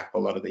setting up a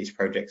lot of these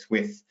projects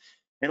with.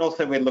 And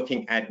also we're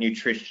looking at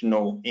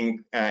nutritional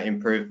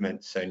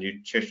improvements, so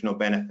nutritional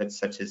benefits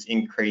such as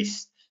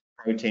increased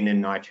protein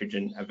and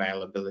nitrogen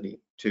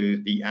availability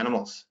to the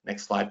animals.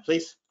 Next slide,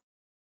 please.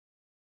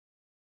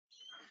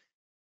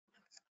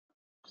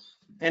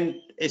 And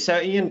so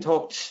Ian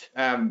talked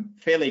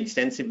fairly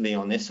extensively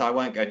on this, so I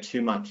won't go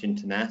too much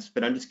into that,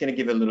 but I'm just going to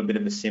give a little bit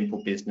of a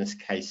simple business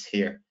case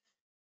here.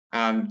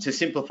 To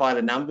simplify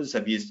the numbers,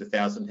 I've used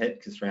 1,000 head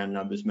because round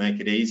numbers make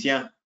it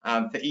easier.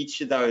 For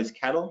each of those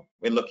cattle,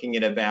 we're looking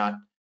at about,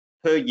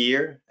 per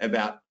year,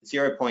 about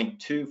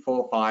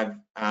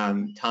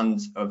 0.245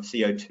 tons of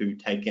CO2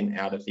 taken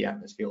out of the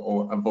atmosphere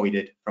or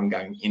avoided from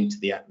going into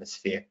the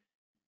atmosphere.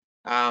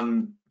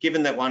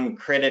 Given that one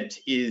credit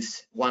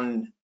is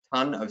 1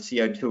 ton of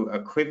CO2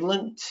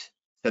 equivalent,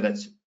 so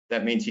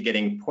that means you're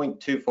getting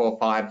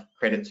 0.245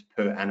 credits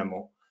per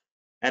animal.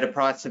 At a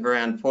price of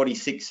around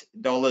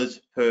 $46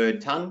 per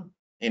ton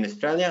in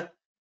Australia,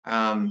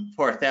 for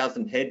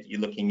 1,000 head,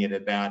 you're looking at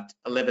about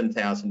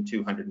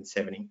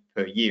 11,270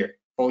 per year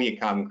for your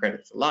carbon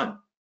credits alone.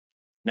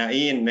 Now,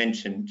 Ian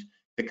mentioned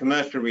the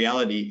commercial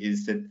reality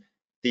is that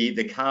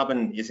the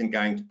carbon isn't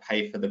going to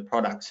pay for the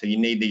product, so you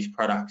need these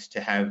products to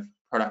have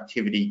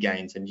productivity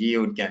gains and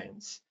yield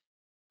gains.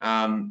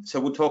 So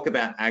we'll talk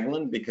about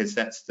Agolin because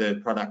that's the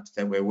product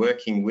that we're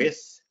working with.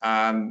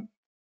 When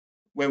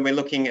we're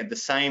looking at the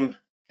same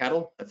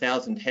cattle,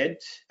 1,000 head,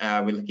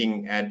 we're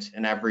looking at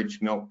an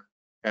average milk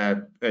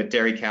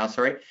dairy cow,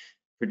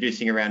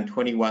 producing around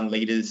 21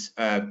 litres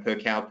per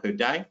cow per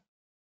day.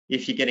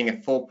 If you're getting a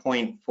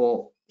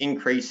 4.4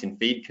 increase in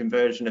feed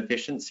conversion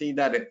efficiency,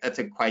 that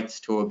equates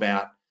to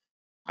about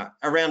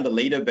around a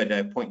litre, but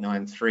a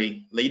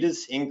 0.93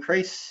 litres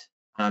increase.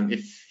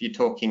 If you're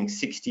talking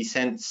 60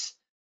 cents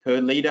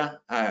per litre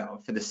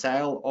for the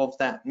sale of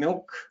that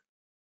milk,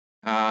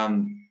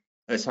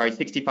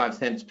 65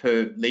 cents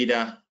per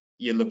litre,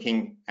 you're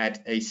looking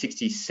at a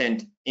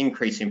 60-cent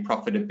increase in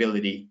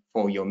profitability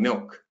for your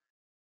milk.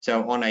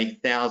 So on a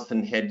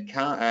 1,000 head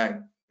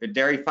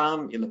dairy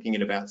farm, you're looking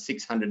at about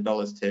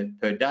 $600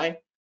 per day,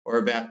 or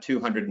about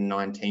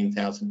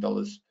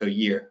 $219,000 per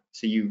year.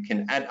 So you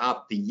can add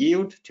up the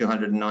yield,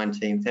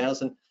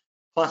 219,000,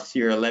 plus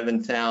your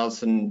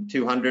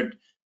 11,200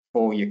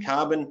 for your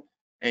carbon,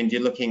 and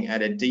you're looking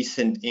at a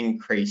decent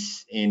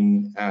increase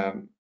in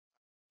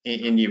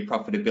your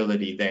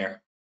profitability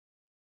there.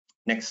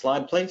 Next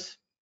slide, please.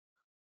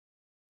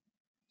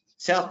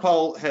 South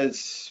Pole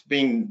has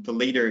been the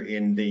leader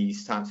in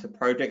these types of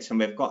projects, and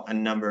we've got a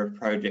number of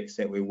projects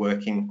that we're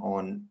working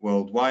on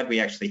worldwide. We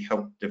actually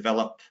helped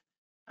develop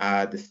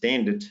the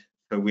standard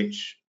for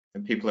which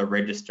people are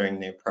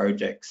registering their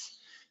projects.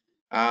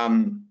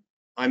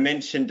 I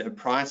mentioned a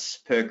price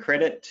per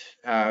credit.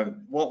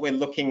 What we're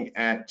looking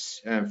at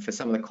for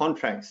some of the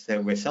contracts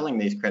that we're selling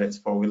these credits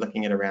for, we're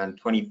looking at around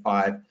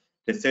 25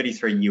 to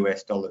 33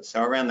 US dollars,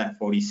 so around that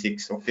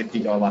 46 or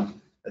 $50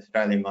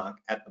 Australian mark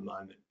at the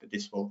moment, but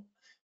this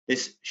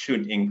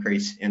should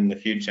increase in the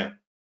future.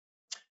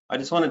 I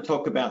just want to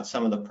talk about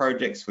some of the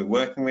projects we're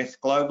working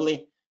with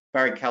globally.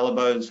 Barry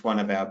Callebaut is one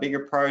of our bigger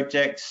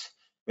projects.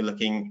 We're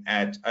looking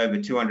at over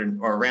 200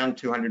 or around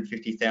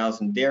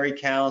 250,000 dairy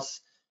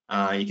cows.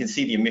 You can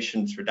see the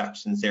emissions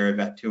reductions there,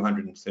 about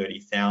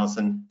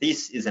 230,000.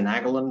 This is an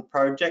Agolin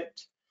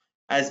project,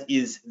 as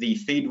is the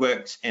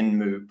Feedworks and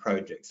Moo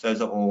projects.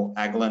 Those are all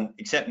Agolin,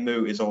 except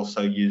Moo is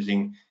also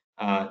using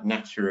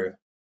Natura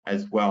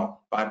as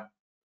well. But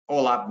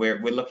all up, we're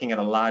looking at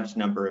a large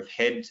number of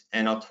heads,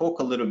 and I'll talk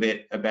a little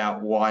bit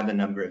about why the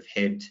number of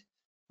head.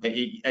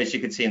 As you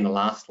could see in the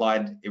last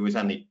slide, it was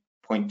only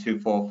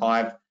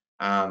 0.245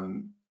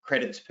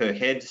 credits per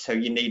head, so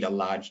you need a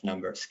large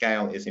number.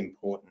 Scale is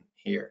important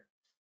here.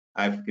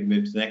 If we could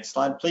move to the next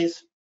slide,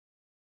 please.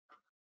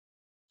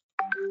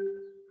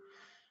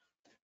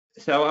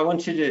 So I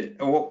want you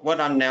to,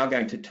 what I'm now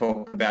going to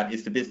talk about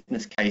is the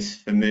business case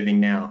for moving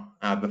now,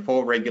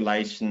 before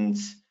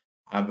regulations,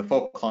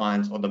 before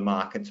clients or the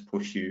markets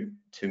push you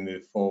to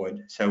move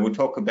forward. So we'll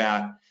talk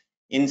about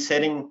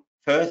insetting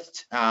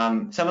first.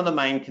 Some of the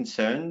main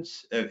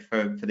concerns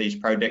for these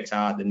projects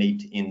are the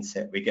need to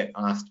inset. We get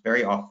asked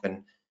very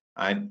often,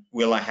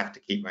 will I have to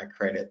keep my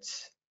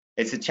credits?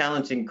 It's a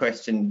challenging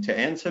question to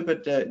answer,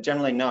 but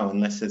generally no,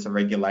 unless there's a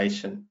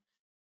regulation.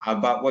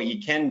 But what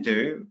you can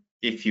do,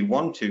 if you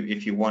want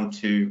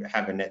to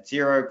have a net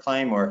zero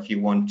claim, or if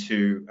you want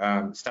to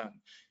start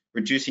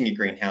reducing your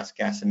greenhouse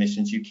gas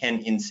emissions, you can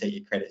inset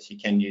your credits. You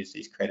can use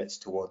these credits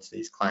towards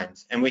these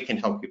claims, and we can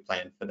help you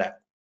plan for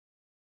that.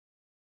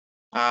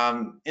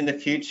 In the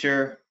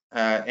future,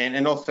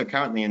 and also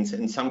currently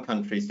in some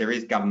countries, there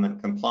is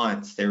government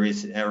compliance. There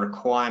is a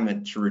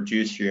requirement to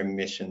reduce your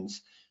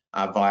emissions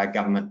via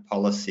government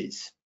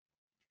policies.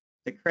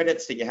 The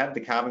credits that you have,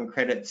 the carbon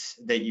credits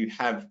that you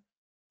have,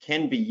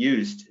 can be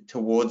used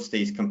towards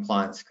these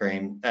compliance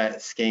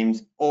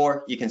schemes,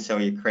 or you can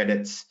sell your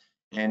credits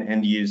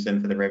and use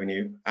them for the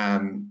revenue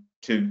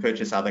to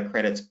purchase other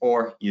credits,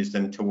 or use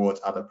them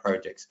towards other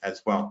projects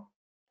as well.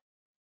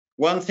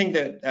 One thing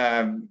that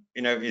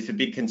is a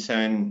big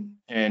concern,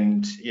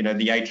 and the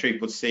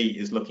ACCC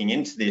is looking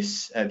into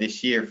this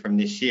this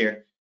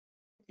year,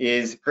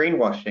 is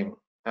greenwashing.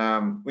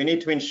 We need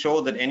to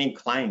ensure that any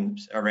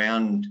claims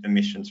around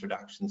emissions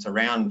reductions,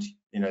 around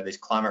these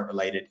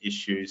climate-related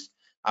issues,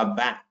 are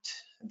backed,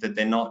 that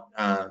they're not,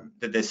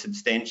 that they're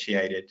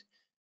substantiated.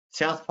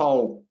 South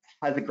Pole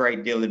has a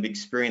great deal of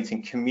experience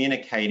in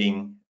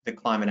communicating the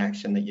climate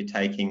action that you're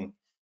taking,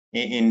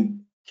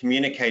 in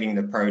communicating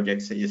the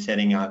projects that you're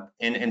setting up,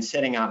 and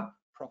setting up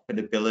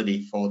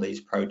profitability for these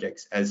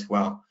projects as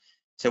well.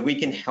 So we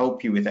can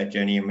help you with that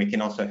journey, and we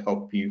can also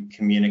help you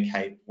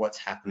communicate what's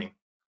happening.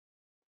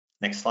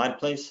 Next slide,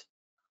 please.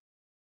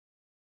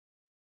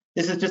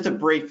 This is just a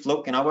brief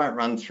look, and I won't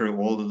run through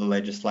all of the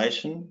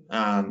legislation.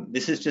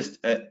 This is just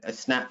a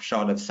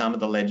snapshot of some of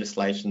the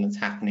legislation that's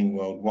happening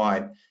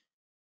worldwide.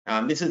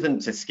 This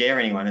isn't to scare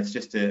anyone, it's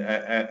just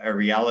a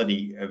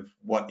reality of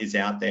what is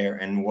out there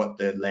and what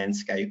the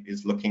landscape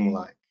is looking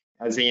like.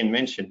 As Ian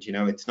mentioned,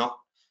 it's not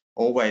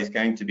always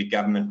going to be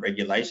government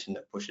regulation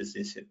that pushes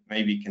this. It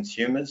may be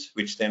consumers,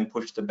 which then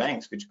push the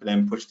banks, which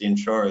then push the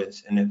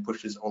insurers, and it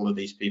pushes all of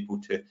these people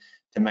to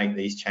make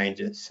these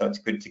changes. So it's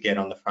good to get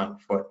on the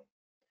front foot.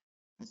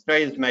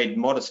 Australia's made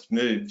modest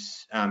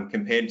moves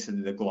compared to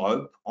the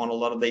globe on a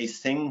lot of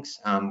these things.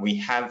 We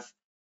have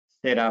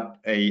set up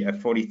a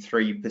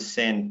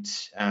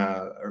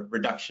 43%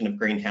 reduction of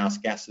greenhouse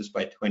gases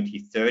by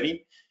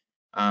 2030,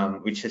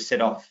 which has set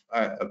off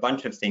a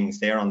bunch of things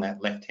there on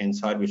that left-hand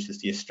side, which is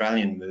the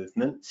Australian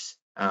movements,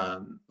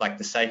 like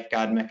the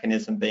safeguard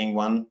mechanism being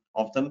one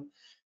of them.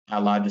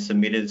 Our largest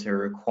emitters are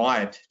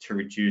required to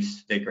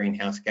reduce their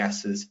greenhouse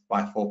gases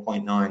by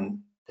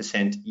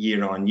 4.9%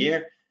 year on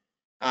year.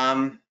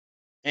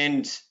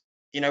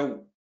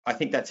 I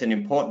think that's an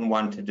important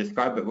one to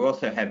describe, but we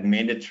also have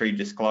mandatory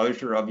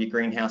disclosure of your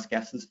greenhouse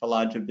gases for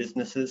larger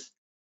businesses.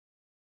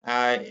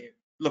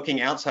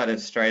 Looking outside of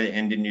Australia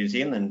and in New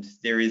Zealand,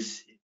 there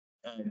is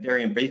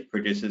dairy and beef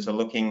producers are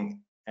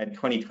looking at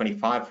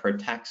 2025 for a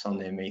tax on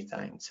their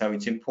methane. So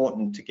it's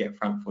important to get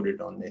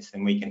front-footed on this,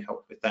 and we can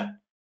help with that.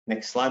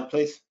 Next slide,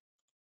 please.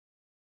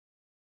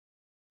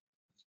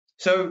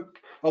 So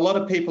a lot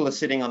of people are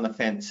sitting on the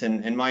fence,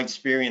 and my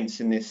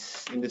experience in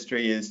this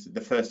industry is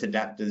the first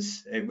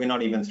adapters, we're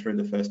not even through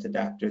the first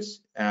adapters.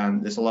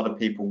 There's a lot of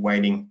people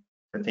waiting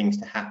for things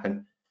to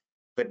happen,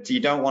 but you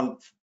don't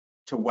want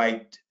to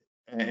wait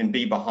and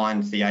be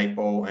behind the 8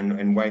 ball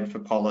and wait for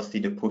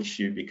policy to push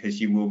you, because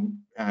you will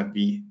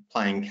be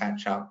playing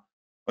catch up.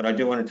 What I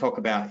do want to talk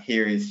about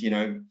here is,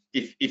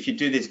 if you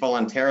do this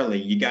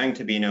voluntarily, you're going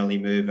to be an early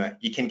mover.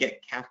 You can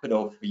get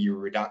capital for your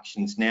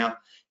reductions now.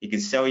 You can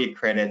sell your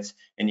credits,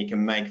 and you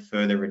can make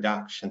further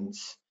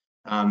reductions.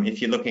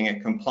 If you're looking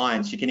at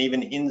compliance, you can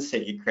even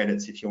inset your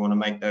credits if you want to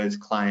make those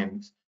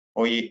claims.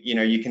 Or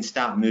you can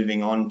start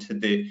moving on to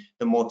the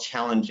more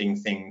challenging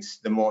things,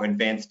 the more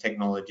advanced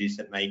technologies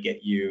that may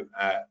get you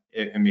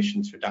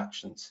emissions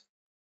reductions.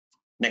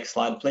 Next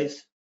slide,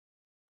 please.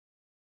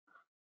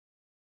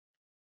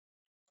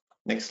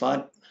 Next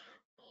slide.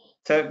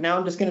 So now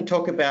I'm just going to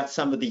talk about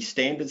some of the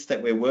standards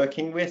that we're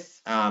working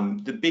with.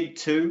 The big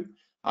two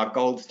are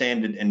Gold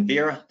Standard and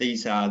Vera.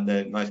 These are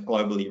the most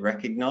globally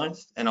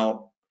recognized, and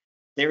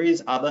there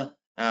is other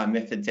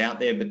methods out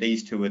there, but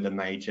these two are the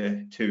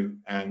major two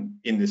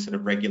in the sort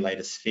of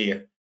regulator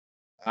sphere.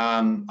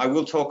 I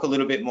will talk a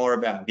little bit more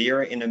about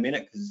Vera in a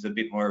minute, because it's a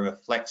bit more of a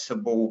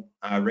flexible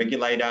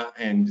regulator,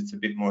 and it's a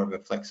bit more of a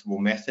flexible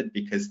method,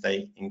 because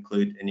they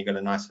include, and you've got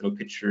a nice little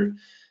picture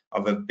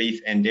of a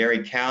beef and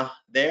dairy cow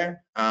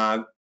there.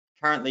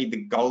 Currently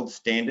the gold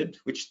standard,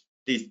 which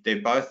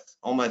they're both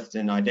almost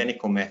an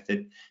identical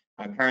method,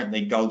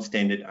 currently gold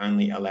standard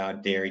only allow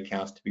dairy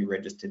cows to be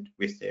registered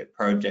with their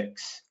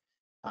projects.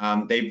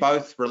 They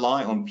both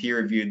rely on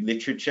peer-reviewed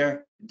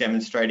literature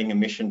demonstrating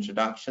emissions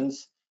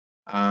reductions.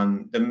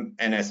 And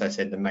as I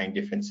said, the main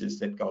difference is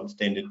that gold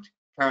standard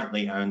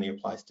currently only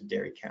applies to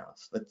dairy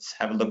cows. Let's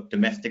have a look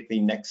domestically.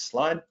 Next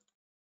slide.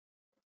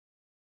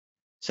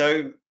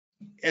 So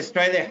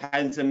Australia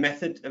has a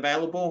method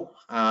available.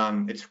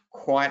 It's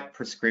quite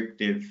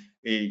prescriptive.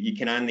 You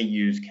can only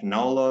use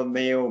canola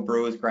meal,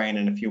 brewer's grain,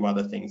 and a few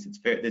other things.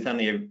 There's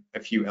only a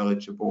few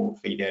eligible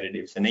feed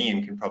additives, and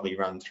Ian can probably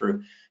run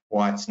through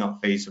why it's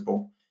not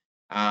feasible.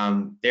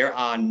 There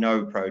are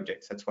no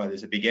projects. That's why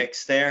there's a big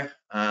X there,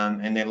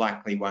 and there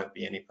likely won't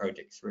be any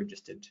projects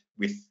registered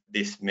with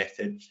this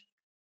method.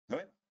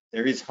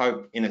 There is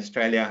hope in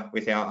Australia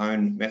with our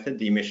own method,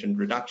 the Emission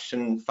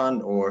Reduction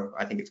Fund, or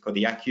I think it's called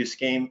the ACCU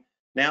scheme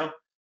now.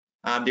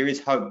 There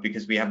is hope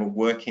because we have a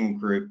working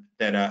group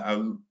that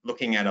are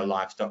looking at a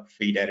livestock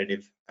feed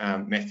additive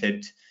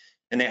method,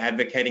 and they're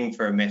advocating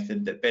for a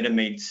method that better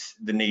meets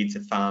the needs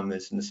of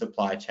farmers and the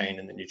supply chain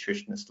and the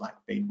nutritionists like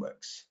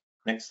Feedworks.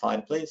 Next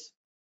slide, please.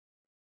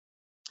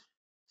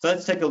 So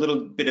let's take a little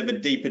bit of a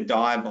deeper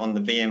dive on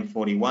the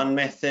VM41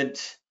 method.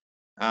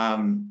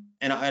 And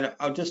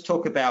I'll just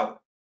talk about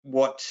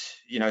what,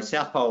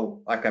 South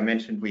Pole, like I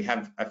mentioned, we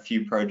have a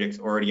few projects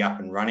already up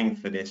and running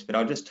for this, but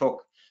I'll just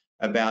talk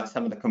about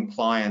some of the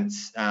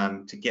compliance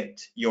to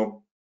get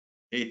your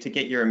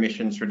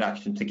emissions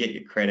reduction, to get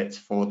your credits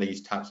for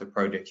these types of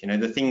projects.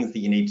 The things that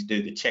you need to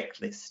do, the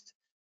checklist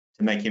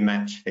to make your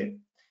match fit.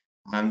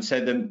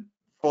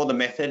 For the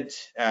method,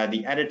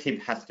 the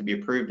additive has to be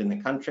approved in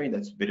the country.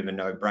 That's a bit of a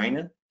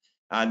no-brainer.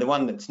 The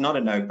one that's not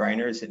a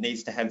no-brainer is it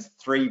needs to have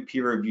 3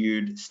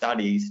 peer-reviewed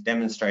studies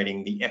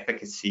demonstrating the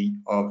efficacy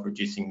of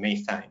reducing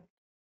methane.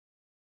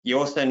 You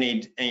also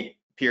need a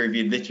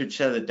peer-reviewed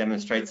literature that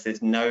demonstrates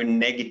there's no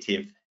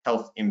negative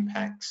health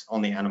impacts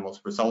on the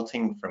animals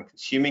resulting from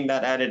consuming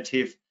that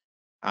additive.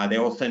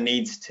 There also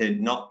needs to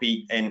not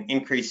be an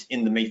increase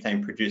in the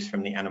methane produced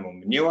from the animal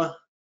manure,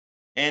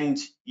 and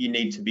you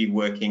need to be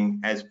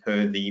working as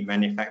per the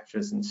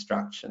manufacturer's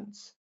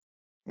instructions.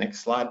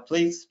 Next slide,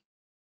 please.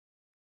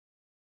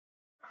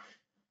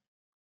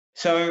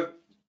 So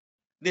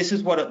this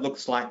is what it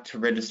looks like to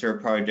register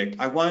a project.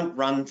 I won't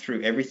run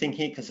through everything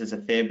here because there's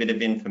a fair bit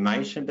of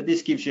information, but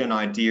this gives you an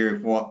idea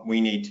of what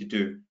we need to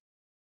do.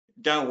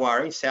 Don't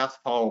worry, South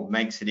Pole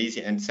makes it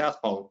easier, and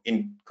South Pole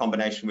in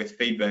combination with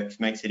Feedworks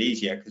makes it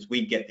easier because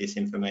we get this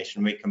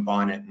information, we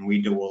combine it, and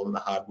we do all of the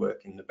hard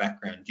work in the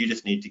background. You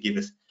just need to give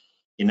us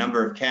your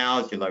number of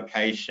cows, your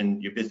location,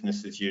 your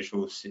business as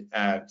usual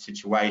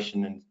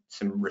situation, and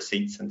some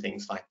receipts and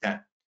things like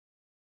that.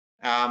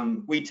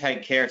 We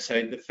take care,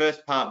 so the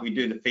first part we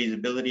do the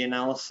feasibility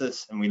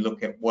analysis and we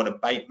look at what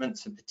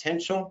abatements are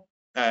potential,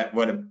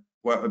 what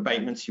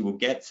abatements you will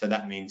get, so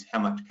that means how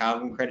much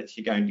carbon credits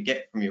you're going to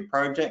get from your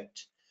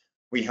project.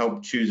 We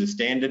help choose a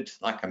standard.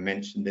 Like I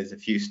mentioned, there's a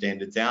few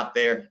standards out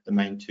there, the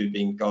main 2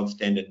 being Gold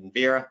Standard and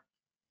Vera.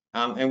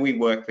 And we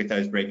work with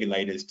those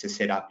regulators to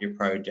set up your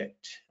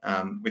project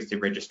with the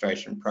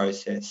registration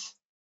process.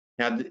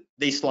 Now,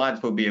 these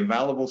slides will be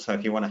available, so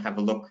if you want to have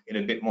a look in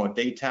a bit more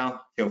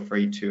detail, feel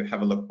free to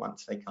have a look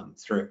once they come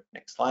through.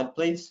 Next slide,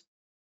 please.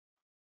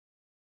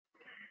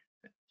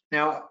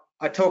 Now,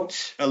 I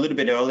talked a little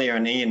bit earlier,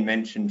 and Ian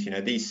mentioned,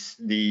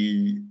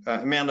 the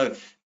amount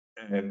of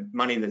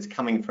money that's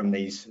coming from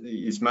these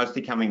is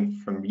mostly coming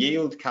from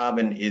yield.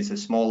 Carbon is a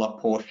smaller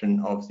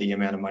portion of the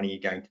amount of money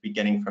you're going to be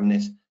getting from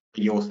this.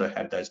 But you also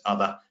have those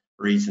other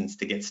reasons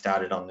to get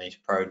started on these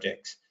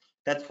projects.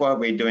 That's why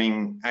we're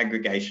doing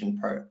aggregation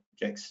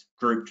projects,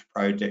 grouped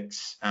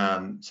projects.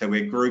 So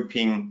we're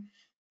grouping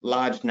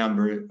large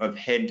number of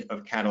head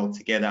of cattle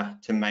together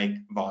to make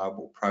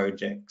viable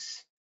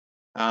projects.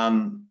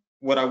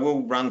 What I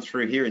will run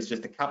through here is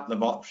just a couple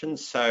of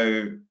options.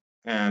 So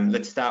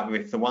let's start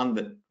with the one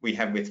that we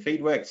have with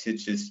Feedworks,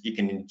 which is you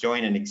can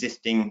join an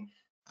existing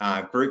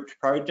grouped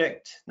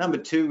project. Number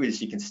 2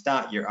 is you can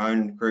start your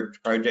own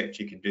grouped project.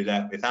 You can do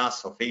that with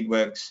us or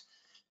Feedworks.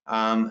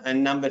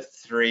 And number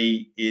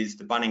 3 is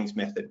the Bunnings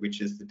method,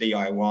 which is the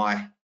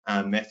DIY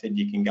method.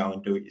 You can go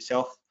and do it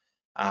yourself,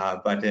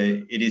 but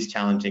it is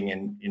challenging,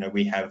 and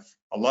we have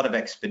a lot of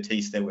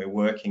expertise that we're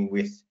working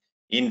with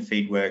in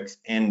Feedworks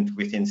and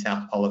within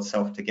South Pole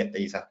itself to get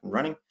these up and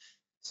running.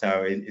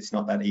 So it's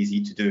not that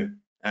easy to do.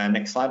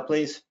 Next slide,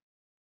 please.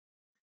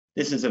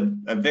 This is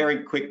a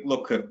very quick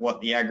look at what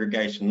the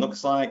aggregation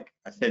looks like.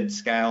 I said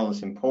scale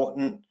is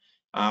important.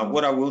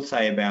 What I will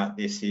say about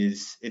this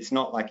is it's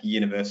not like a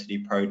university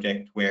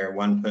project where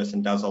one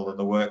person does all of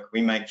the work.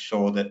 We make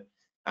sure that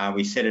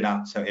we set it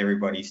up so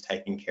everybody's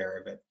taking care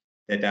of it.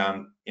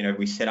 That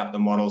we set up the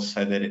models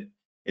so that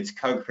it's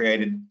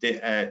co-created.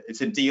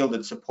 It's a deal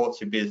that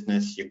supports your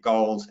business, your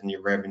goals, and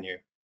your revenue.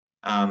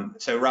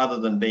 So rather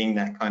than being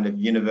that kind of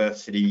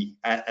university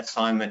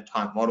assignment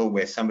type model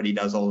where somebody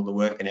does all of the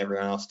work and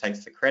everyone else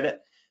takes the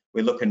credit,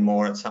 we're looking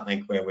more at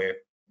something where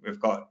we've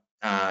got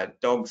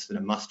dogs that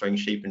are mustering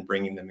sheep and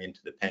bringing them into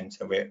the pen.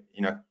 So we're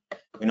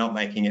not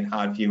making it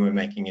hard for you, we're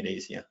making it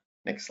easier.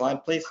 Next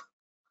slide, please.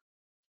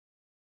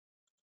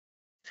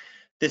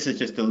 This is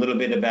just a little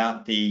bit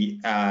about the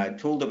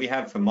tool that we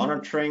have for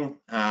monitoring.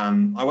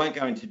 I won't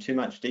go into too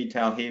much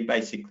detail here.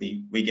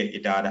 Basically, we get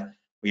your data,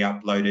 we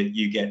upload it,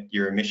 you get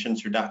your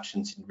emissions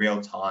reductions in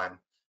real time.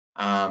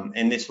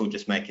 And this will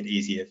just make it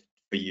easier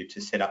for you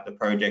to set up the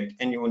project,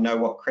 and you will know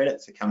what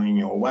credits are coming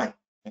your way.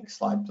 Next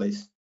slide,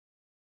 please.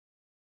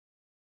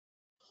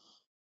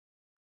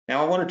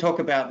 Now, I want to talk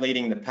about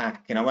leading the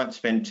pack, and I won't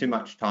spend too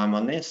much time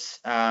on this.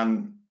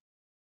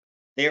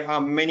 There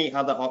are many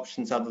other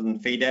options other than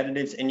feed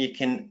additives, and you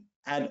can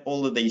add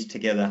all of these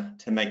together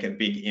to make a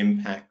big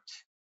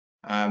impact.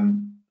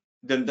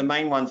 The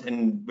main ones,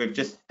 and we've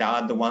just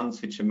starred the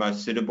ones which are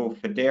most suitable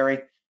for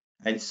dairy,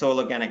 soil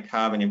organic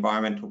carbon,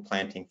 environmental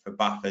planting for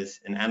buffers,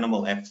 and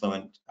animal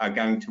effluent are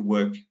going to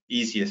work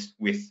easiest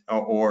with,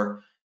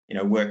 or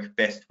work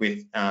best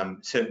with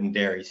certain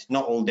dairies.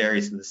 Not all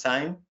dairies are the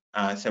same,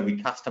 so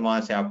we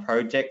customize our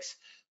projects.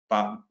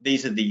 But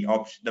these are the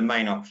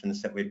main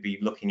options that we'd be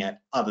looking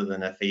at other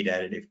than a feed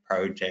additive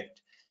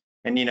project.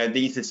 And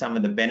these are some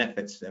of the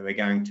benefits that we're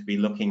going to be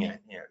looking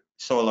at.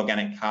 Soil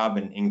organic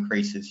carbon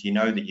increases,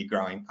 that you're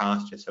growing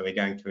pasture, so we're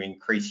going to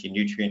increase your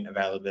nutrient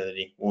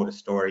availability, water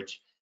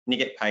storage, and you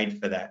get paid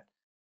for that.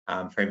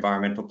 For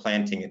environmental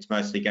planting, it's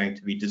mostly going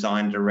to be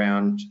designed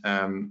around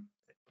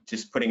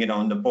just putting it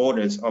on the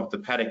borders of the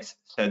paddocks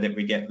so that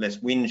we get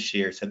less wind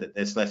shear, so that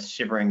there's less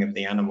shivering of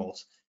the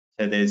animals.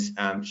 So there's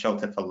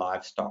shelter for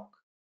livestock.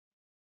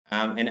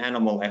 And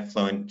animal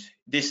effluent,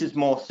 this is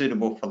more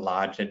suitable for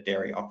larger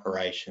dairy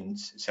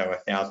operations, so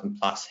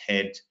 1,000+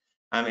 head.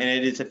 And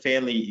it is a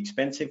fairly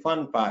expensive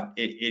one, but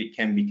it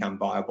can become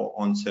viable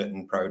on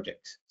certain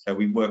projects. So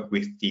we work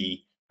with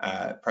the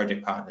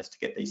project partners to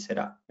get these set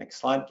up. Next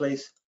slide,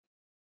 please.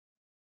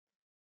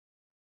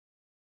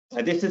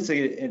 This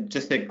is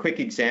just a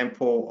quick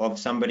example of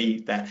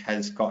somebody that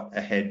has got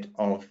ahead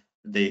of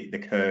the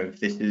curve.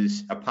 This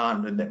is a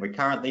partner that we're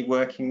currently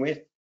working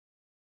with.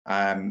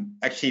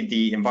 Actually,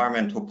 the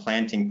environmental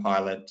planting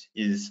pilot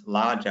is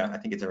larger. I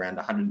think it's around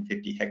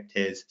 150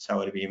 hectares,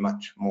 so it'll be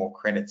much more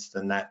credits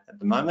than that at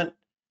the moment.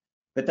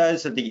 But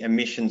those are the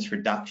emissions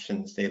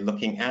reductions they're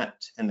looking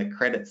at and the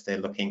credits they're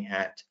looking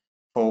at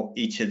for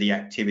each of the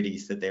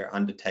activities that they're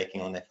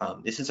undertaking on their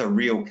farm. This is a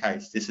real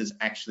case. This is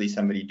actually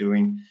somebody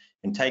doing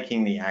and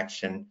taking the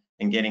action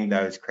and getting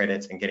those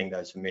credits and getting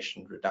those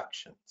emission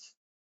reductions.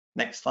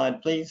 Next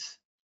slide, please.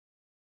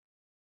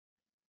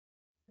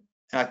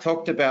 I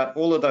talked about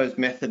all of those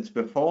methods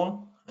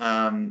before,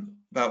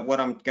 but what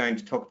I'm going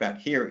to talk about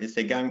here is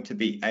they're going to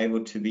be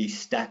able to be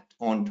stacked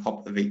on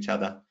top of each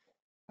other.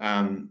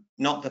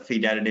 Not the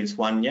feed additives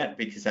one yet,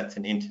 because that's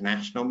an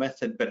international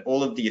method, but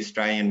all of the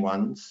Australian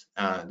ones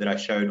that I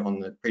showed on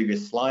the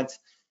previous slides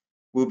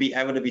will be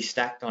able to be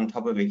stacked on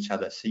top of each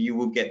other. So you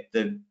will get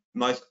the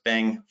most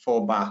bang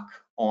for buck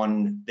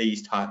on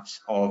these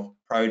types of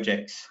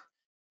projects.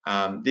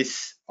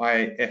 This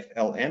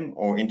IFLM,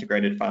 or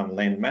Integrated Farm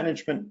Land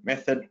Management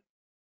method,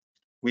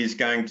 is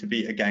going to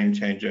be a game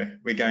changer.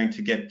 We're going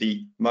to get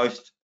the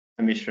most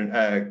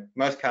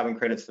carbon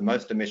credits, the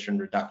most emission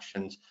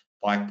reductions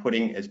by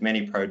putting as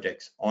many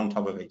projects on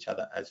top of each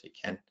other as we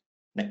can.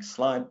 Next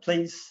slide,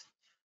 please.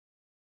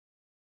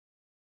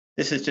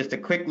 This is just a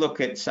quick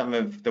look at some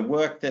of the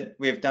work that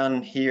we've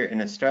done here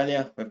in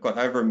Australia. We've got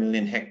over 1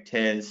 million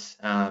hectares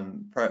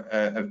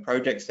of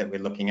projects that we're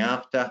looking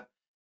after.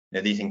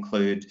 These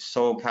include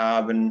soil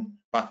carbon,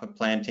 buffer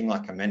planting,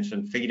 like I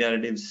mentioned, feed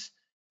additives,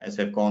 as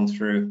they've gone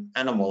through,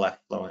 animal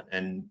effluent,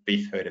 and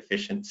beef herd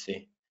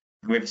efficiency.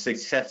 We've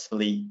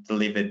successfully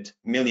delivered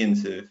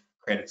millions of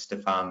credits to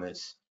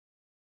farmers.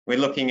 We're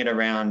looking at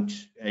around,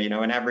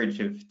 an average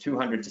of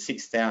 200 to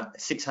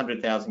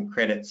 600,000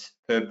 credits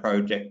per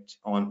project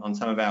on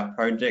some of our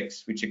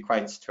projects, which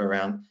equates to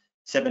around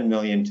 $7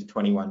 million to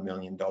 $21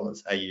 million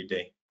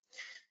AUD.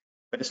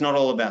 But it's not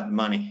all about the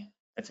money.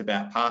 It's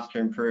about pasture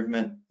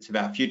improvement. It's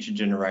about future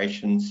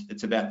generations.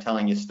 It's about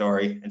telling your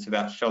story. It's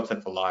about shelter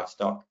for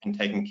livestock and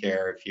taking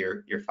care of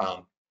your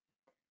farm.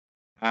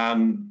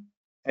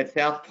 At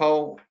South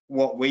Pole,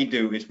 what we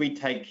do is we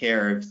take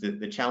care of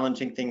the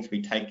challenging things.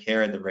 We take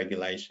care of the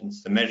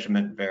regulations, the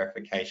measurement,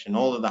 verification,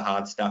 all of the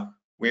hard stuff.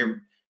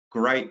 We're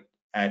great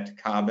at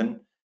carbon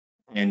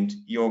and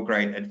you're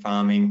great at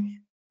farming.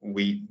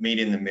 We meet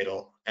in the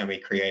middle and we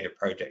create a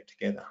project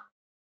together.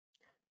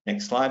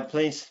 Next slide,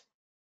 please.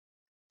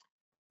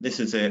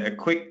 This is a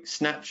quick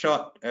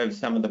snapshot of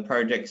some of the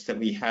projects that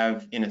we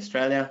have in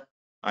Australia.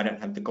 I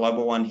don't have the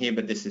global one here,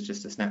 but this is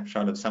just a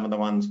snapshot of some of the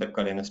ones we've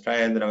got in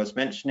Australia that I was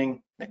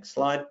mentioning. Next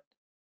slide.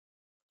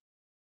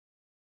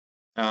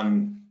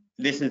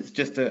 This is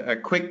just a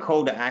quick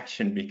call to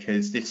action,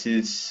 because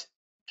these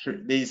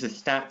are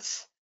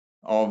stats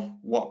of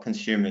what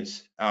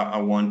consumers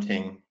are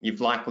wanting.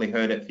 You've likely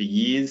heard it for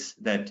years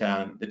that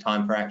the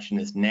time for action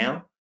is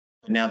now,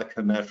 but now the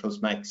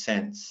commercials make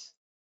sense.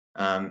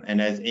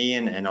 And as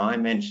Ian and I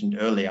mentioned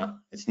earlier,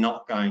 it's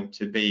not going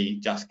to be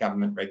just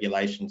government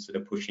regulations that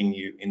are pushing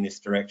you in this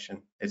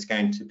direction. It's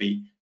going to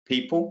be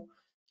people,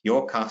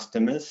 your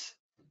customers,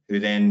 who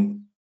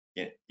then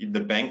the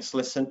banks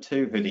listen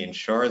to, who the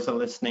insurers are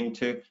listening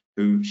to,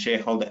 who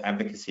shareholder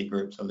advocacy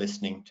groups are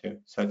listening to.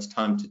 So it's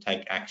time to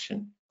take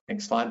action.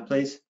 Next slide,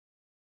 please.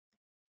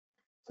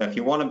 So if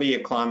you want to be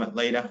a climate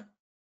leader,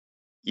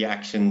 your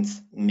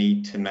actions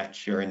need to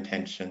match your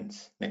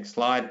intentions. Next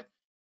slide.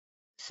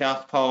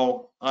 South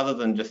Pole, other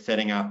than just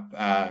setting up,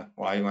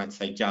 well, I won't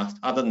say just,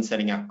 other than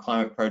setting up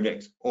climate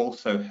projects,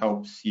 also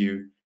helps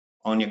you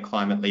on your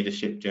climate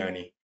leadership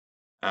journey.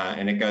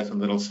 And it goes a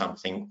little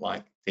something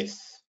like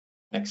this.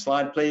 Next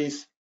slide,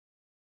 please.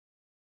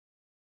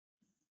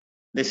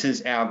 This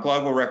is our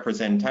global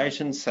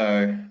representation.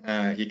 So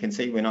you can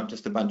see we're not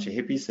just a bunch of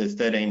hippies. There's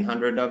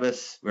 1,300 of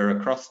us. We're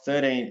across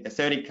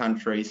 30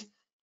 countries,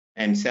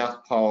 and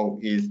South Pole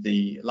is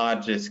the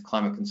largest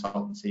climate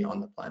consultancy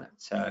on the planet.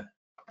 So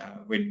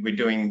we're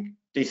doing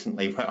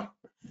decently well.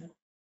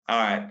 All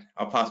right,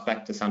 I'll pass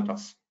back to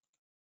Santos.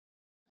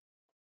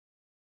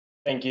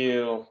 Thank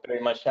you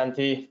very much,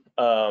 Shanti.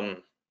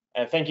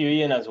 And thank you,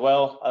 Ian, as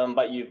well. I'll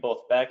invite you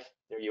both back.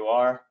 There you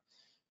are.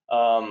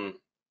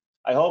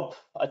 I hope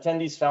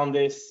attendees found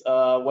this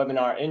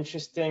webinar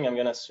interesting. I'm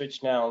going to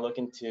switch now and look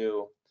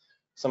into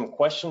some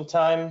question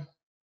time.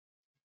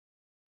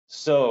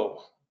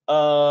 So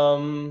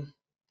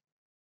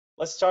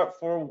let's start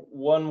for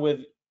one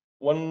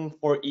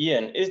for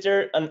Ian. Is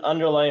there an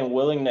underlying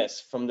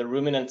willingness from the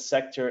ruminant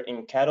sector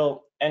in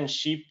cattle and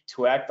sheep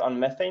to act on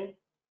methane?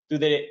 Do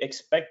they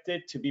expect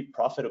it to be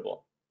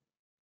profitable?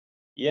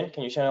 Ian,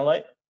 can you shine a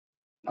light?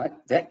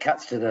 That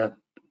cuts to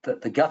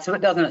the guts of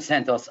it, doesn't it,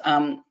 Santos?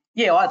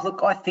 Yeah,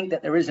 I think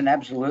that there is an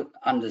absolute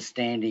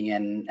understanding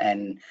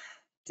and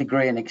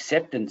degree and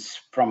acceptance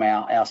from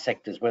our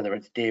sectors, whether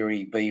it's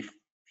dairy, beef,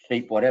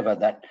 sheep, whatever,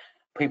 that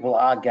people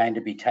are going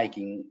to be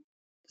taking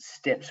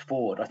steps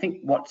forward. I think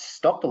what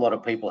stopped a lot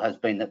of people has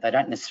been that they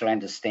don't necessarily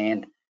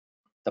understand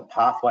the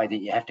pathway that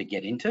you have to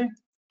get into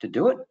to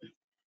do it.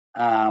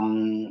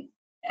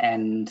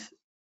 And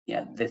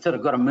yeah, they've sort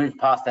of got to move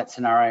past that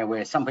scenario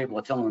where some people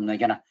are telling them they're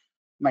going to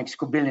make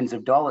squillions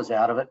of dollars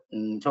out of it,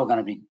 and it's all going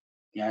to be,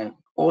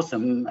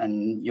 awesome,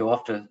 and you're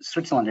off to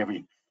Switzerland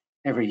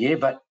every year,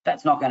 but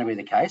that's not going to be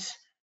the case.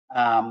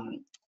 And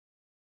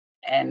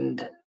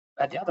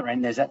at the other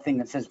end, there's that thing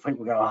that says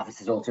people go, oh,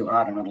 this is all too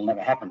hard and it'll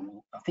never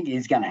happen. I think it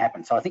is going to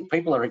happen. So I think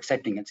people are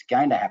accepting it's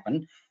going to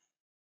happen,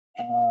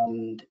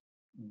 and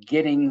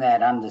getting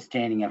that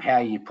understanding of how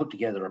you put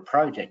together a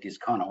project is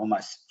kind of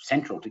almost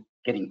central to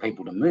getting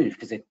people to move,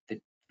 because if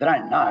they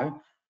don't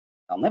know,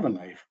 they'll never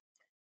move.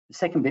 The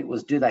second bit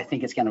was, do they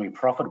think it's going to be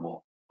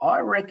profitable? I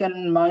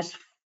reckon most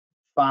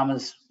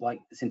farmers, like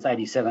since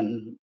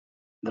 '87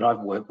 that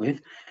I've worked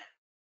with,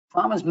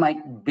 farmers make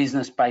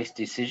business-based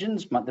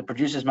decisions, the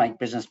producers make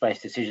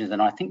business-based decisions,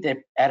 and I think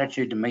their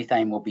attitude to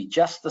methane will be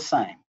just the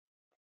same.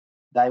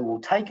 They will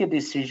take a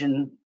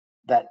decision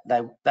that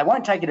they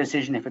won't take a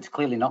decision if it's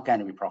clearly not going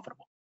to be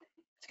profitable.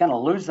 It's going to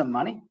lose them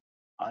money.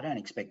 I don't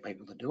expect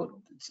people to do it.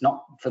 It's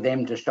not for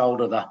them to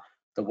shoulder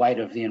the weight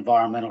of the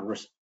environmental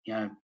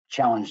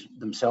challenge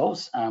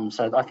themselves.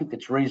 So I think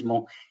it's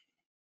reasonable.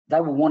 They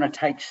will want to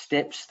take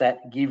steps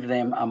that give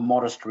them a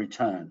modest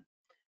return,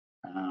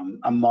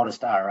 a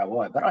modest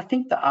ROI. But I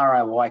think the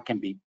ROI can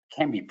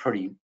be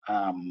pretty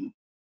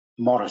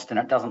modest, and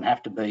it doesn't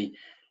have to be,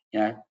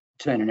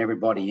 turning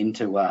everybody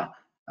into a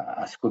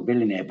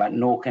squabillionaire, but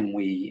nor can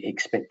we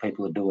expect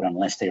people to do it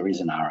unless there is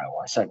an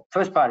ROI. So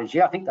first part is,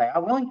 yeah, I think they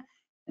are willing.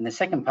 And the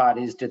second part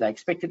is, do they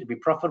expect it to be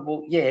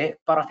profitable? Yeah,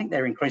 but I think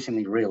they're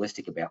increasingly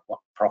realistic about what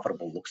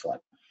profitable looks like.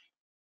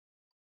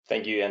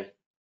 Thank you, Ian.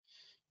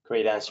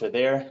 Great answer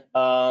there.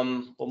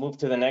 We'll move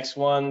to the next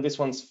one. This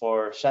one's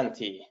for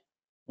Shanti.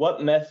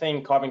 What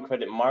methane carbon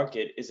credit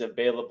market is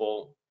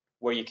available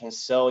where you can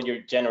sell your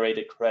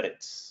generated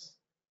credits?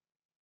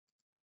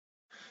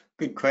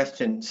 Good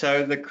question.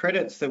 So the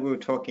credits that we were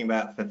talking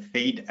about for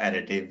feed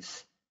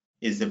additives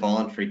is the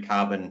voluntary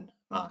carbon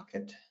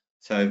market.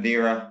 So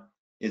Vera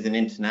is an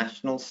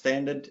international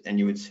standard, and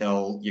you would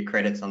sell your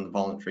credits on the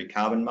voluntary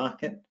carbon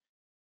market.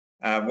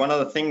 One of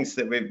the things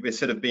that we've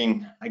sort of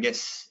been, I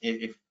guess,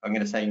 if I'm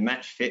going to say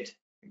match fit,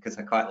 because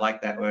I quite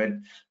like that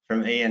word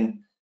from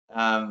Ian,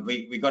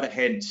 we got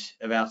ahead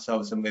of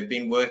ourselves, and we've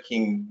been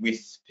working with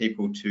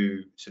people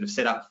to sort of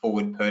set up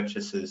forward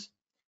purchases.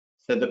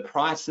 So the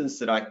prices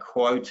that I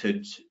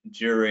quoted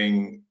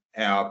during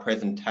our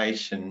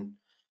presentation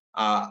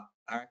are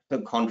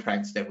actual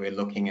contracts that we're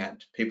looking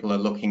at. People are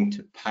looking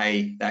to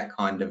pay that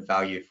kind of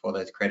value for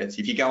those credits.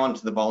 If you go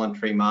onto the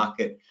voluntary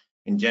market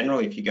in general,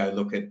 if you go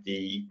look at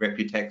the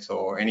Reputex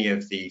or any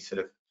of the sort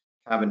of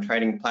carbon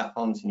trading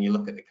platforms and you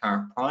look at the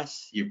current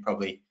price, you're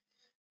probably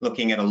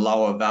looking at a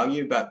lower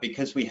value. But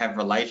because we have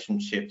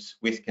relationships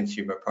with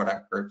consumer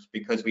product groups,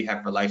 because we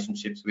have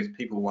relationships with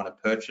people who want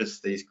to purchase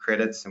these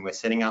credits, and we're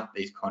setting up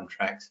these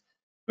contracts,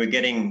 we're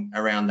getting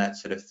around that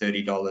sort of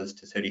 $30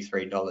 to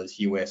 $33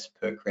 US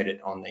per credit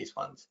on these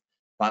ones.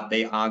 but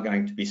they are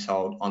going to be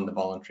sold on the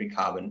voluntary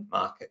carbon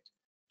market,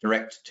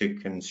 direct to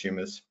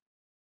consumers.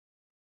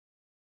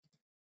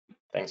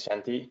 Thanks,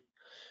 Shanti.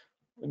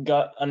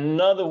 Got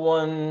another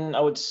one. I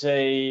would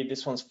say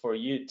this one's for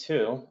you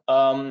too.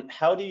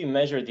 How do you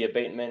measure the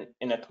abatement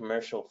in a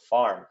commercial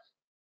farm?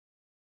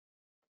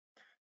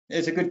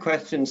 It's a good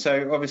question.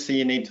 So obviously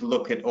you need to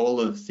look at all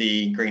of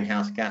the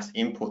greenhouse gas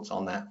inputs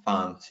on that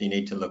farm. So you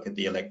need to look at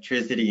the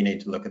electricity, you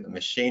need to look at the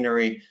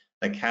machinery,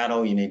 the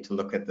cattle, you need to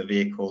look at the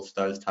vehicles,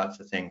 those types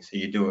of things. So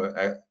you do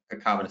a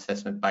carbon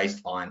assessment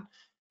baseline.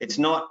 It's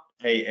not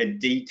a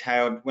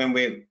detailed, when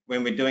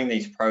we're doing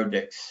these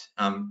projects,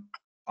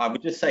 I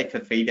would just say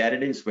for feed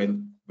additives,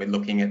 we're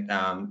looking at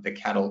the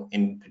cattle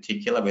in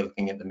particular. We're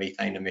looking at the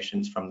methane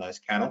emissions from those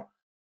cattle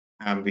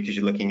because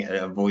you're looking at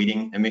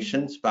avoiding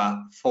emissions. But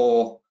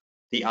for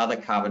the other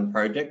carbon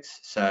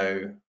projects,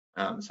 so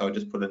I'll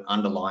just put an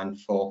underline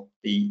for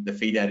the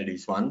feed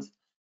additives ones.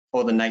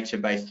 For the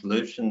nature-based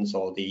solutions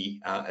or the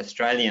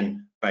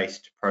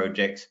Australian-based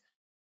projects,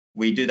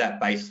 we do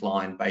that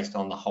baseline based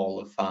on the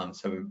whole of farm.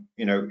 So,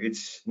 you know,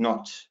 it's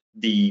not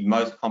the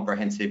most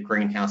comprehensive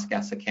greenhouse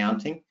gas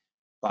accounting,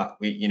 but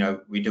we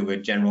do a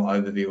general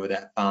overview of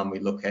that farm. We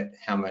look at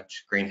how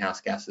much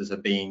greenhouse gases are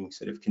being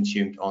sort of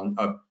consumed on,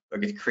 I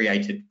guess,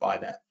 created by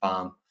that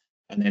farm,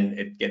 and then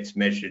it gets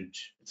measured.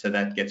 So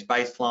that gets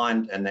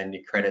baselined, and then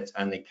your credits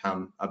only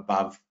come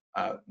above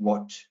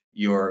what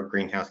your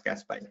greenhouse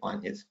gas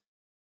baseline is.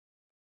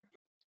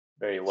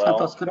 Very well.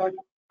 Santos,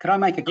 could I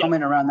make a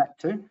comment around that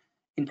too?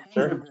 In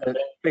terms of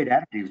the feed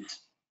additives,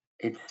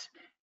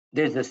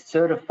 there's a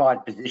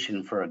certified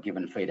position for a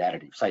given feed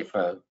additive. Say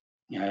for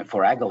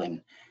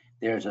Agolin,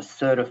 there's a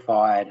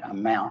certified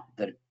amount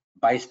that,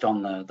 based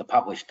on the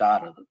published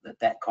data,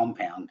 that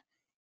compound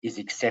is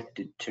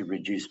accepted to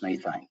reduce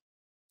methane.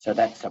 So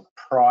that's a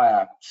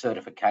prior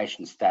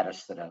certification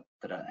status that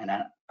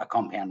a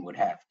compound would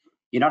have.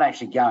 You're not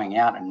actually going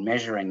out and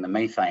measuring the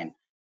methane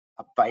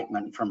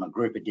abatement from a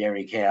group of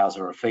dairy cows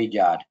or a feed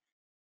yard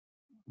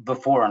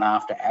before and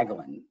after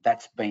Agolin.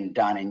 That's been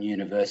done in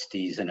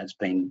universities, and it's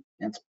being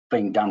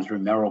done through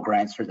Merrill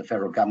grants through the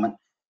federal government.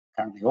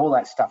 Currently, all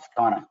that stuff's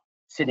kind of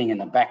sitting in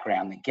the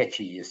background that gets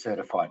you your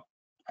certified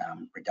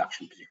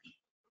reduction position.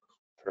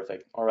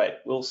 Perfect. All right,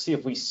 we'll see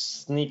if we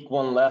sneak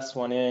one last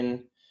one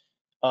in.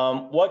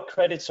 What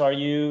credits are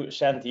you,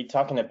 Shanti,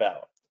 talking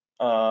about?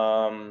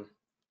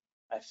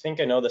 I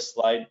think I know the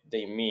slide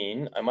they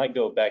mean. I might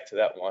go back to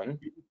that one.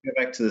 Go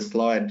back to the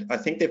slide. I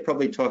think they're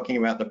probably talking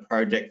about the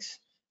projects.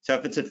 So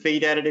if it's a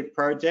feed additive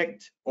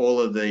project, all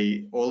of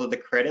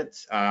the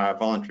credits are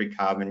voluntary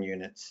carbon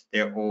units.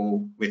 They're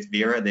all with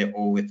Vera. They're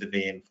all with the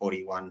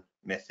VN41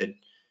 method.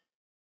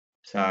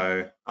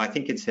 So I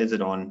think it says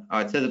it on.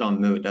 It says it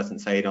on MU. It doesn't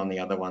say it on the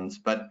other ones.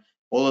 But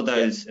all of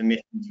those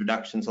emissions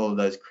reductions, all of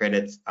those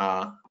credits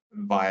are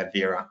via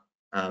Vera,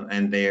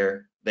 and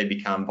they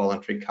become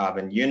voluntary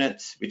carbon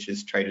units, which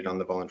is traded on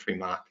the voluntary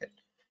market.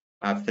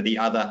 For the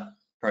other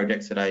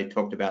projects that I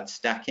talked about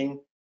stacking,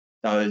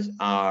 those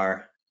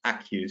are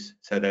ACCUs,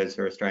 so those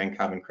are Australian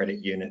carbon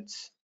credit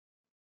units.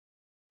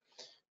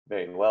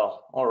 Very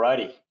well. All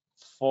righty,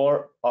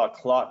 4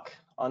 o'clock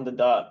on the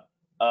dot.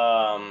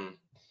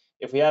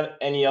 If we have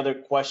any other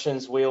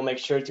questions, we'll make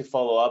sure to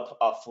follow up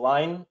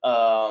offline.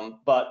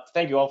 But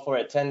thank you all for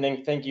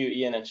attending. Thank you,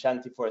 Ian and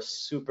Shanti, for a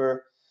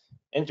super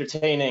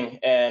entertaining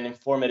and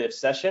informative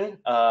session.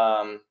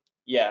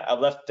 Yeah, I've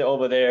left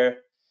over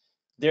their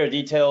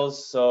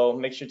details, so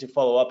make sure to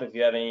follow up if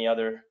you have any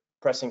other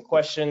pressing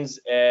questions.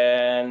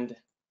 And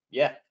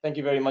yeah, thank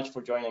you very much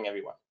for joining,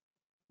 everyone.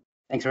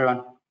 Thanks,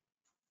 everyone.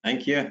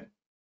 Thank you.